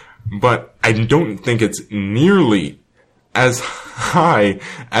 But I don't think it's nearly as high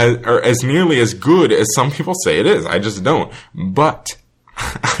or as nearly as good as some people say it is. I just don't. But,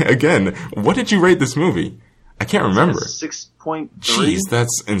 again, what did you rate this movie? I can't remember. 6.3. Jeez,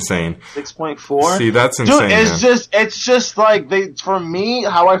 that's insane. 6.4. See, that's insane. Dude, it's just like for me,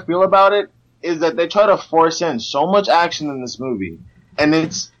 how I feel about it is that they try to force in so much action in this movie, and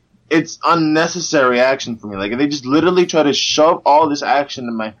it's unnecessary action for me. Like, they just literally try to shove all this action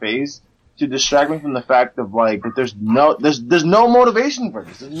in my face to distract me from the fact of that there's no motivation for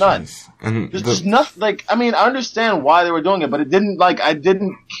this. There's none. And There's just nothing. I mean, I understand why they were doing it, but it didn't I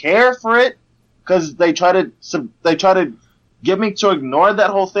didn't care for it because they try to get me to ignore that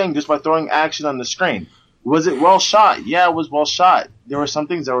whole thing just by throwing action on the screen. Was it well shot? Yeah, it was well shot. There were some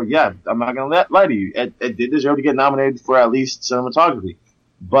things that were, I'm not going to lie to you. It did deserve to get nominated for at least cinematography.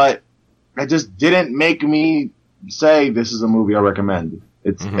 But it just didn't make me say this is a movie I recommend.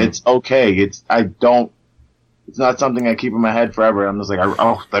 It's okay. It's not something I keep in my head forever. I'm just like,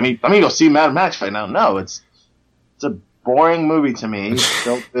 let me go see Mad Max right now. No, it's a boring movie to me.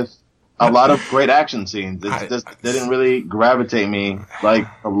 Filled with a lot of great action scenes. It just didn't really gravitate me to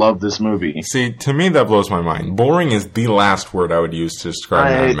love this movie. See, to me, that blows my mind. Boring is the last word I would use to describe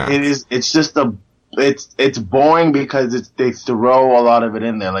Mad Max. It is. It's just it's boring because they throw a lot of it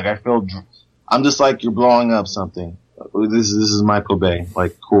in there. Like, I'm just like, you're blowing up something. This is Michael Bay.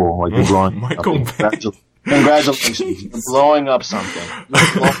 Like, cool. Like, you're blowing Michael Bay. Congratulations. You're blowing up something.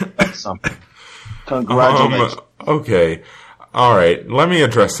 Congratulations. Okay. All right. Let me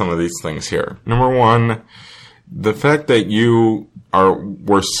address some of these things here. Number one, the fact that you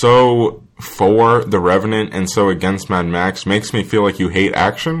were so for The Revenant and so against Mad Max makes me feel like you hate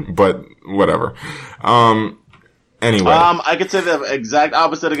action, but whatever. Anyway. I could say the exact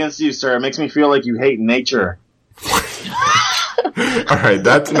opposite against you, sir. It makes me feel like you hate nature. All right,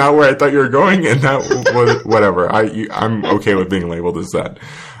 that's not where I thought you were going, and that was whatever. I'm okay with being labeled as that.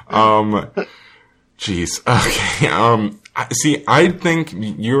 Jeez. Okay. See, I think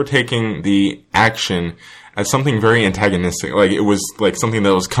you're taking the action as something very antagonistic. Like, it was like something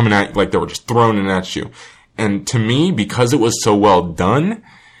that was coming at, like they were just throwing it at you. And to me, because it was so well done,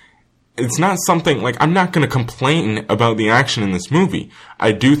 it's not something, like, I'm not going to complain about the action in this movie.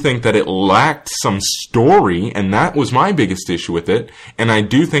 I do think that it lacked some story, and that was my biggest issue with it. And I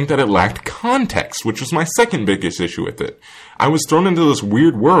do think that it lacked context, which was my second biggest issue with it. I was thrown into this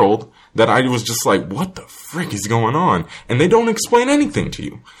weird world that I was just like, what the frick is going on? And they don't explain anything to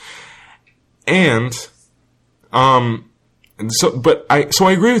you. And So I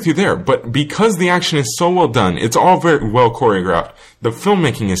agree with you there, but because the action is so well done, it's all very well choreographed. The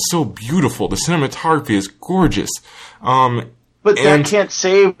filmmaking is so beautiful. The cinematography is gorgeous. But that can't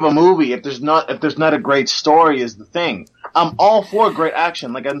save a movie if there's not a great story is the thing. I'm all for great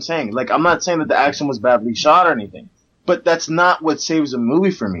action, like I'm saying. Like, I'm not saying that the action was badly shot or anything, but that's not what saves a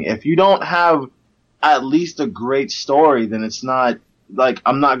movie for me. If you don't have at least a great story, then it's not, like,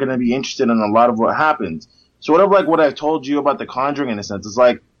 I'm not going to be interested in a lot of what happens. Sort of like what I've told you about The Conjuring in a sense. It's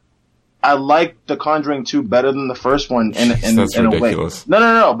like, I like The Conjuring 2 better than the first one in a way.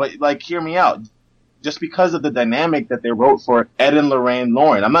 No, but like, hear me out. Just because of the dynamic that they wrote for Ed and Lorraine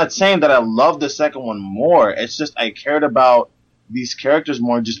Lauren. I'm not saying that I love the second one more. It's just I cared about these characters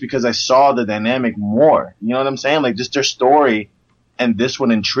more just because I saw the dynamic more. You know what I'm saying? Like, just their story, and this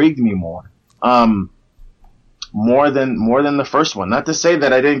one intrigued me more. More than the first one. Not to say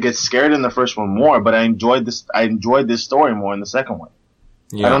that I didn't get scared in the first one more, but I enjoyed this story more in the second one.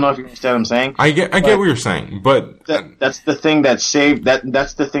 Yeah. I don't know if you understand what I'm saying. I get what you're saying, but that's the thing that saved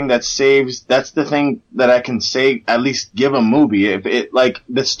that's the thing that saves, that's the thing that I can say, at least give a movie. If it, like,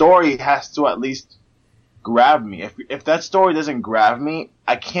 the story has to at least grab me. If that story doesn't grab me,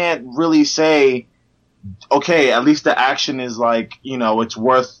 I can't really say, okay, at least the action is like, you know, it's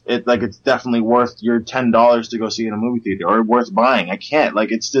worth it, like, it's definitely worth your $10 to go see in a movie theater, or worth buying. I can't,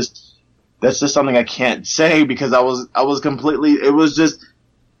 like, that's just something I can't say because I was completely, it was just,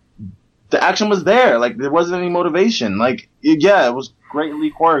 the action was there, like, there wasn't any motivation, like, it was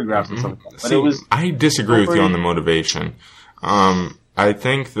greatly choreographed and stuff like that, but it was. I disagree with you on the motivation. I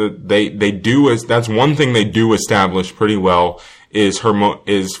think that they do, that's one thing they do establish pretty well, is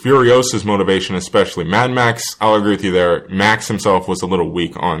Furiosa's motivation, especially. Mad Max, I'll agree with you there. Max himself was a little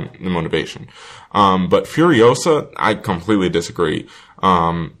weak on the motivation. But Furiosa, I completely disagree.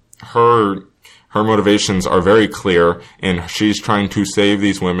 Her motivations are very clear, and she's trying to save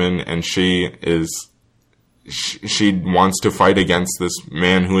these women, and she wants to fight against this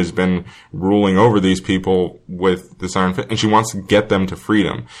man who has been ruling over these people with this iron fist, and she wants to get them to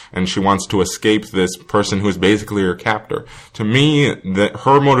freedom, and she wants to escape this person who is basically her captor. To me,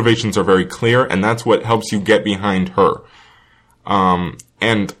 her motivations are very clear, and that's what helps you get behind her.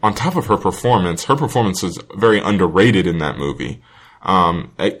 And on top of her performance is very underrated in that movie.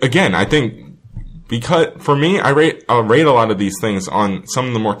 Again, I think, because for me, I'll rate a lot of these things on some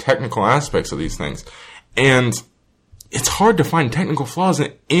of the more technical aspects of these things. And it's hard to find technical flaws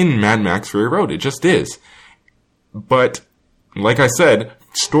in Mad Max Fury Road. It just is. But, like I said,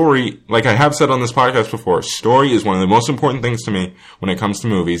 story, like I have said on this podcast before, story is one of the most important things to me when it comes to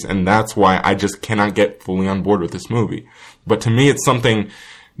movies, and that's why I just cannot get fully on board with this movie. But to me, it's something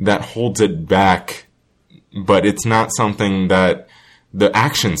that holds it back, but it's not something that, the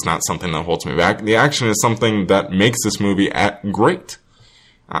action's not something that holds me back. The action is something that makes this movie great.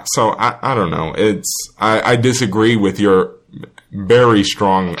 So I don't know. I disagree with your very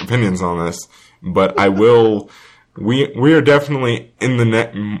strong opinions on this, but I will. We are definitely in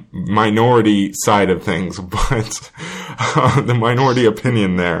the minority side of things, but the minority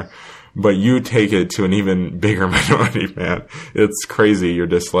opinion there. But you take it to an even bigger minority, man. It's crazy, your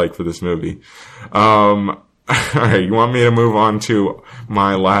dislike for this movie. Alright, you want me to move on to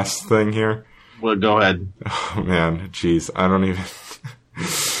my last thing here? Well, go ahead. Oh man, jeez, I don't even...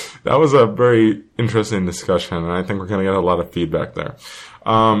 That was a very interesting discussion, and I think we're gonna get a lot of feedback there.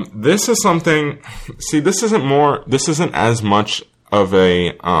 This is something... See, this isn't as much of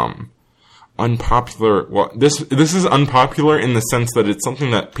a, unpopular... Well, this is unpopular in the sense that it's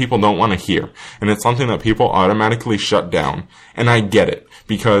something that people don't want to hear, and it's something that people automatically shut down, and I get it,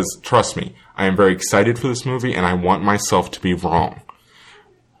 because, trust me, I am very excited for this movie, and I want myself to be wrong.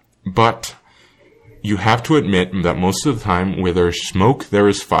 But you have to admit that most of the time, where there is smoke, there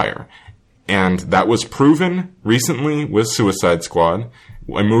is fire. And that was proven recently with Suicide Squad,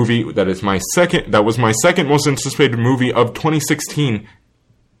 a movie that was my second most anticipated movie of 2016,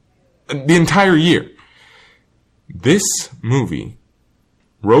 the entire year. This movie,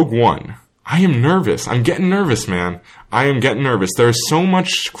 Rogue One, I am nervous. I'm getting nervous, man. I am getting nervous. There's so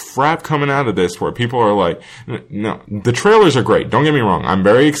much crap coming out of this where people are like, no, the trailers are great. Don't get me wrong. I'm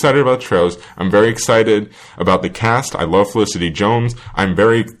very excited about the trailers. I'm very excited about the cast. I love Felicity Jones.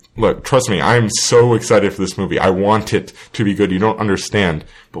 Look, trust me, I am so excited for this movie. I want it to be good. You don't understand.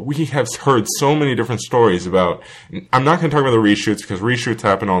 But we have heard so many different stories about, I'm not going to talk about the reshoots because reshoots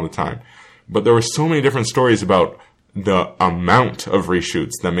happen all the time. But there were so many different stories about the amount of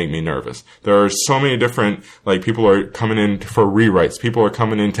reshoots that make me nervous. There are so many different, like, people are coming in for rewrites. People are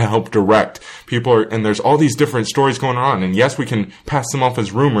coming in to help direct. And there's all these different stories going on. And yes, we can pass them off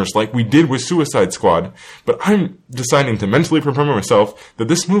as rumors like we did with Suicide Squad. But I'm deciding to mentally prepare myself that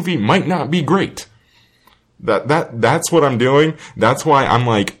this movie might not be great. That's what I'm doing. That's why I'm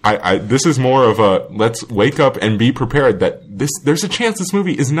like, this is more of a, let's wake up and be prepared that there's a chance this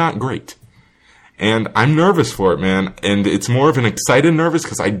movie is not great. And I'm nervous for it, man. And it's more of an excited nervous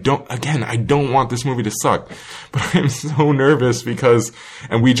because I don't want this movie to suck. But I'm so nervous because,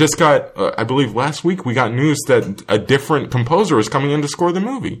 and we just got, I believe last week we got news that a different composer is coming in to score the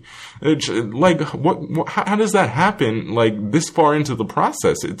movie. Like, how does that happen, like, this far into the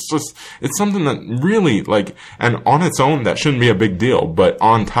process? It's something that really, like, and on its own, that shouldn't be a big deal. But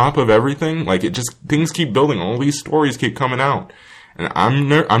on top of everything, like, things keep building. All these stories keep coming out. And I'm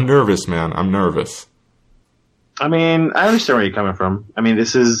nervous, man. I'm nervous. I mean, I understand where you're coming from. I mean,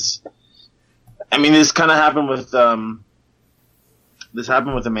 this kind of happened with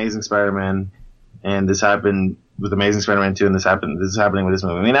Amazing Spider-Man, and this happened with Amazing Spider-Man 2, and this is happening with this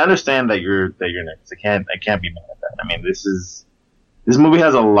movie. I mean, I understand that you're nervous. I can't be mad at that. I mean, this movie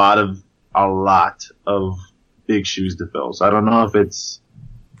has a lot of big shoes to fill. So I don't know if it's,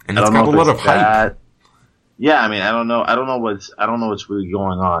 and it's got a lot of hype. Yeah, I mean, I don't know what's really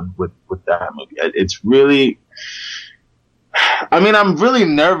going on with that movie. It's really, I mean, I'm really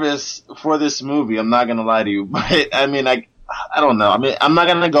nervous for this movie. I'm not gonna lie to you, but I mean, I don't know. I mean, I'm not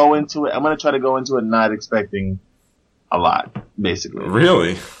gonna go into it. I'm gonna try to go into it not expecting a lot, basically.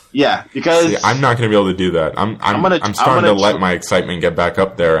 Really? Yeah, because I'm not gonna be able to do that. I'm starting to let my excitement get back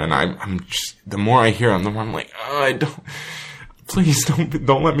up there, and I'm just, the more I hear them, the more I'm like, I don't. Please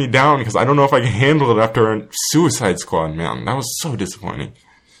don't let me down, because I don't know if I can handle it after a Suicide Squad, man. That was so disappointing.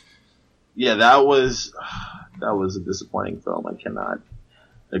 Yeah, that was a disappointing film. I cannot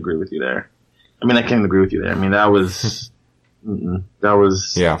agree with you there. I mean, I can't agree with you there. I mean, that was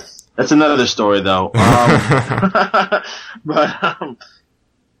yeah. That's another story, though. But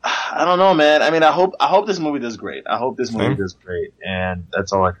I don't know, man. I mean, I hope this movie does great. I hope this movie does great, and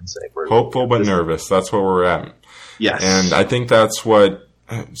that's all I can say. Hopeful but nervous. That's where we're at. Yes. And I think that's what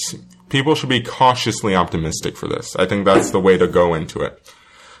people should be cautiously optimistic for this. I think that's the way to go into it.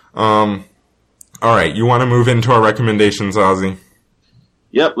 All right. You want to move into our recommendations, Ozzy?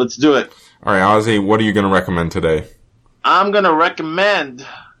 Yep. Let's do it. All right, Ozzy, what are you going to recommend today? I'm going to recommend...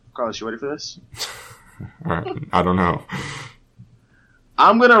 Carlos, you ready for this? All right. I don't know.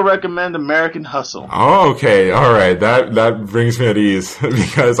 I'm going to recommend American Hustle. Oh, okay. All right. That brings me at ease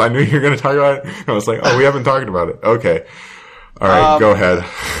because I knew you were going to talk about it. I was like, we haven't talked about it. Okay. All right. Go ahead.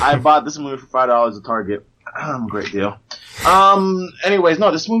 I bought this movie for $5 at Target. Great deal. Anyways,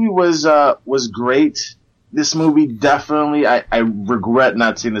 no, this movie was great. This movie definitely, I regret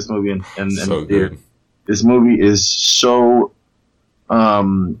not seeing this movie in so good. This movie is so,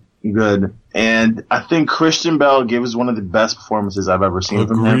 good. And I think Christian Bale gives one of the best performances I've ever seen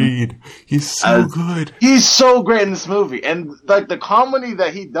from him. Agreed. He's so good. He's so great in this movie. And like the comedy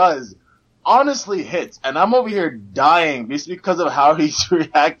that he does honestly hits. And I'm over here dying just because of how he's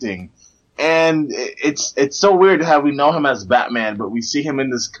reacting. And it's so weird how we know him as Batman, but we see him in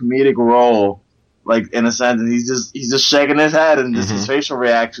this comedic role, like in a sense, and he's just shaking his head, and just his facial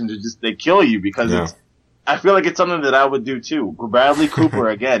reactions they kill you because I feel like it's something that I would do too. Bradley Cooper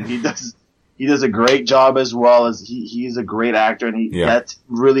again, he does a great job as well as he's a great actor, and that's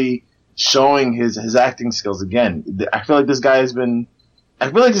really showing his acting skills again. I feel like this guy he's going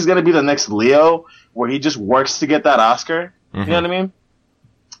to be the next Leo, where he just works to get that Oscar. You know what I mean?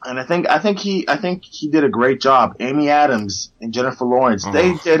 And I think he did a great job. Amy Adams and Jennifer Lawrence,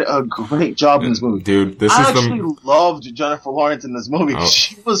 they did a great job in this movie. Dude, I actually loved Jennifer Lawrence in this movie. Oh.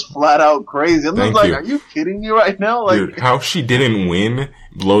 She was flat out crazy. I was like, are you kidding me right now? Like, dude, how she didn't win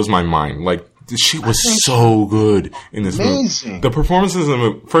blows my mind. Like, she was so good in this movie. The performances in the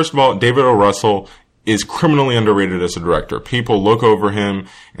movie, first of all, David O. Russell is criminally underrated as a director. People look over him,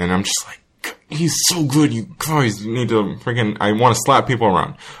 and I'm just like, he's so good. You guys need to freaking... I want to slap people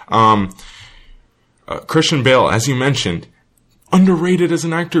around. Christian Bale, as you mentioned, underrated as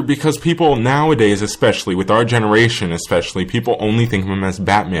an actor because people nowadays, especially with our generation, people only think of him as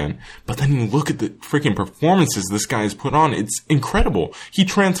Batman. But then you look at the freaking performances this guy has put on. It's incredible. He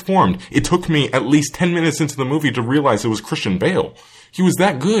transformed. It took me at least 10 minutes into the movie to realize it was Christian Bale. He was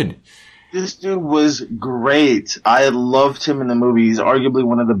that good. This dude was great. I loved him in the movie. He's arguably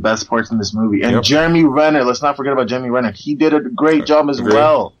one of the best parts in this movie. And Jeremy Renner, let's not forget about Jeremy Renner. He did a great job as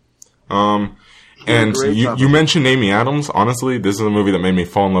well. And you mentioned Amy Adams. Honestly, this is a movie that made me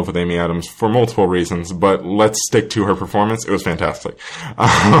fall in love with Amy Adams for multiple reasons, but let's stick to her performance. It was fantastic.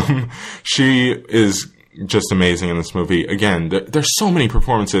 She is just amazing in this movie. Again, there's so many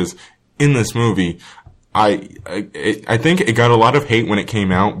performances in this movie. I think it got a lot of hate when it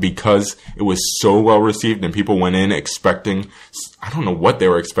came out because it was so well received and people went in expecting, I don't know what they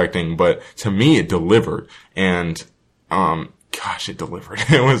were expecting, but to me it delivered. And, gosh, it delivered.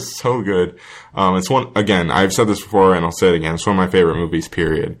 It was so good. It's one, again, I've said this before and I'll say it again. It's one of my favorite movies,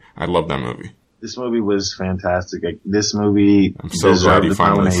 period. I love that movie. This movie was fantastic. This movie, I'm so glad you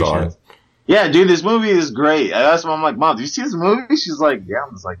finally saw it. Yeah, dude, this movie is great. I asked Mom, I'm like, Mom, do you see this movie? She's like, yeah. I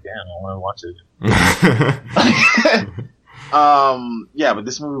was like, damn, I want to watch it. Yeah, but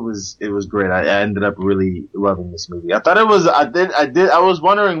this movie was great. I ended up really loving this movie. I thought it was, I was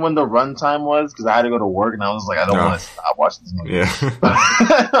wondering when the runtime was because I had to go to work and I was like, I don't want to stop watching this movie.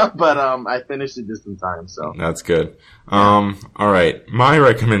 Yeah. But, I finished it just in time, so. That's good. All right. My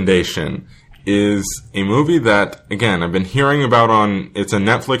recommendation is a movie that, again, I've been hearing about it's a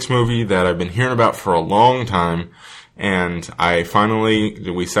Netflix movie that I've been hearing about for a long time. And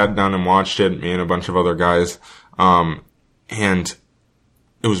we sat down and watched it, me and a bunch of other guys. And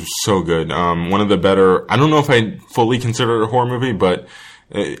it was so good. One of the better, I don't know if I fully consider it a horror movie, but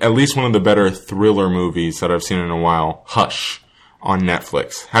at least one of the better thriller movies that I've seen in a while. Hush on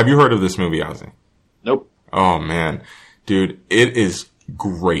Netflix. Have you heard of this movie, Ozzy? Nope. Oh man, dude, it is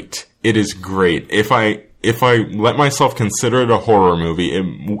great. It is great. If I let myself consider it a horror movie,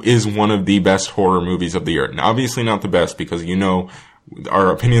 it is one of the best horror movies of the year. Now, obviously not the best because,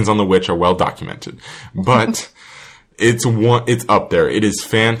 our opinions on The Witch are well documented, but it's up there. It is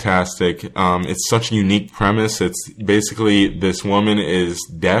fantastic. It's such a unique premise. It's basically this woman is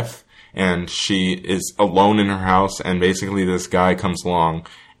deaf and she is alone in her house and basically this guy comes along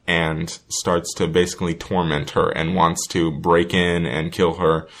and starts to basically torment her and wants to break in and kill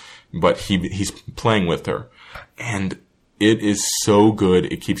her. But he's playing with her. And it is so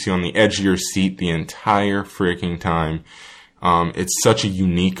good. It keeps you on the edge of your seat the entire freaking time. It's such a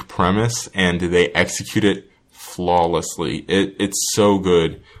unique premise and they execute it flawlessly. It's so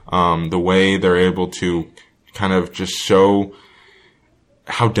good. The way they're able to kind of just show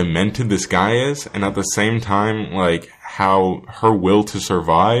how demented this guy is and at the same time, like how her will to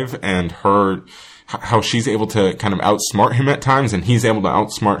survive and how she's able to kind of outsmart him at times and he's able to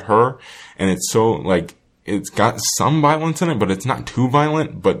outsmart her. And it's so like, it's got some violence in it, but it's not too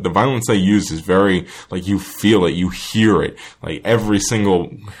violent. But the violence they use is very, like, you feel it, you hear it. Like every single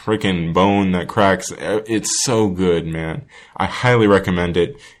freaking bone that cracks. It's so good, man. I highly recommend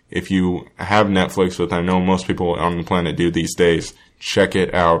it. If you have Netflix, which I know most people on the planet do these days, check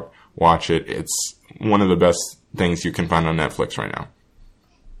it out, watch it. It's one of the best things you can find on Netflix right now.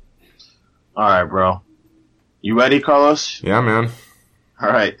 All right, bro. You ready, Carlos? Yeah, man. All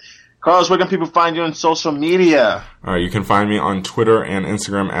right. Carlos, where can people find you on social media? All right, you can find me on Twitter and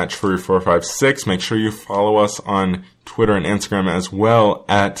Instagram at True456. Make sure you follow us on Twitter and Instagram as well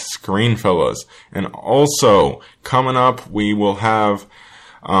at Screenfellas. And also, coming up, we will have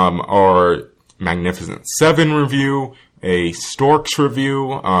our Magnificent Seven review, a Storks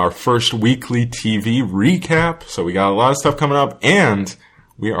review, our first weekly TV recap. So we got a lot of stuff coming up, and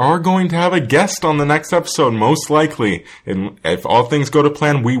we are going to have a guest on the next episode, most likely. And if all things go to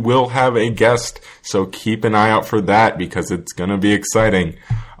plan, we will have a guest. So keep an eye out for that because it's going to be exciting.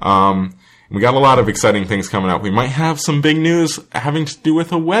 We got a lot of exciting things coming up. We might have some big news having to do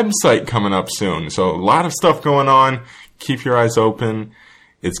with a website coming up soon. So a lot of stuff going on. Keep your eyes open.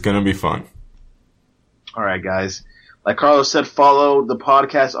 It's going to be fun. All right, guys. Like Carlos said, follow the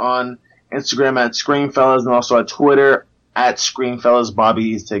podcast on Instagram at Screenfellas and also at Twitter at Screenfellas.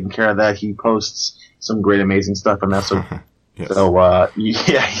 Bobby is taking care of that. He posts some great, amazing stuff on that. So, yes.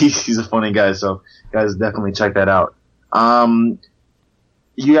 Yeah, he's a funny guy. So, guys, definitely check that out.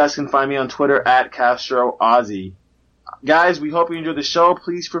 You guys can find me on Twitter at Castro Ozzy. Guys, we hope you enjoyed the show.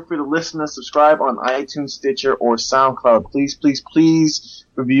 Please feel free to listen and subscribe on iTunes, Stitcher, or SoundCloud. Please, please, please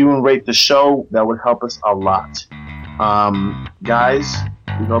review and rate the show. That would help us a lot. Guys,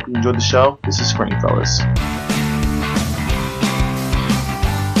 we hope you enjoyed the show. This is Screenfellas.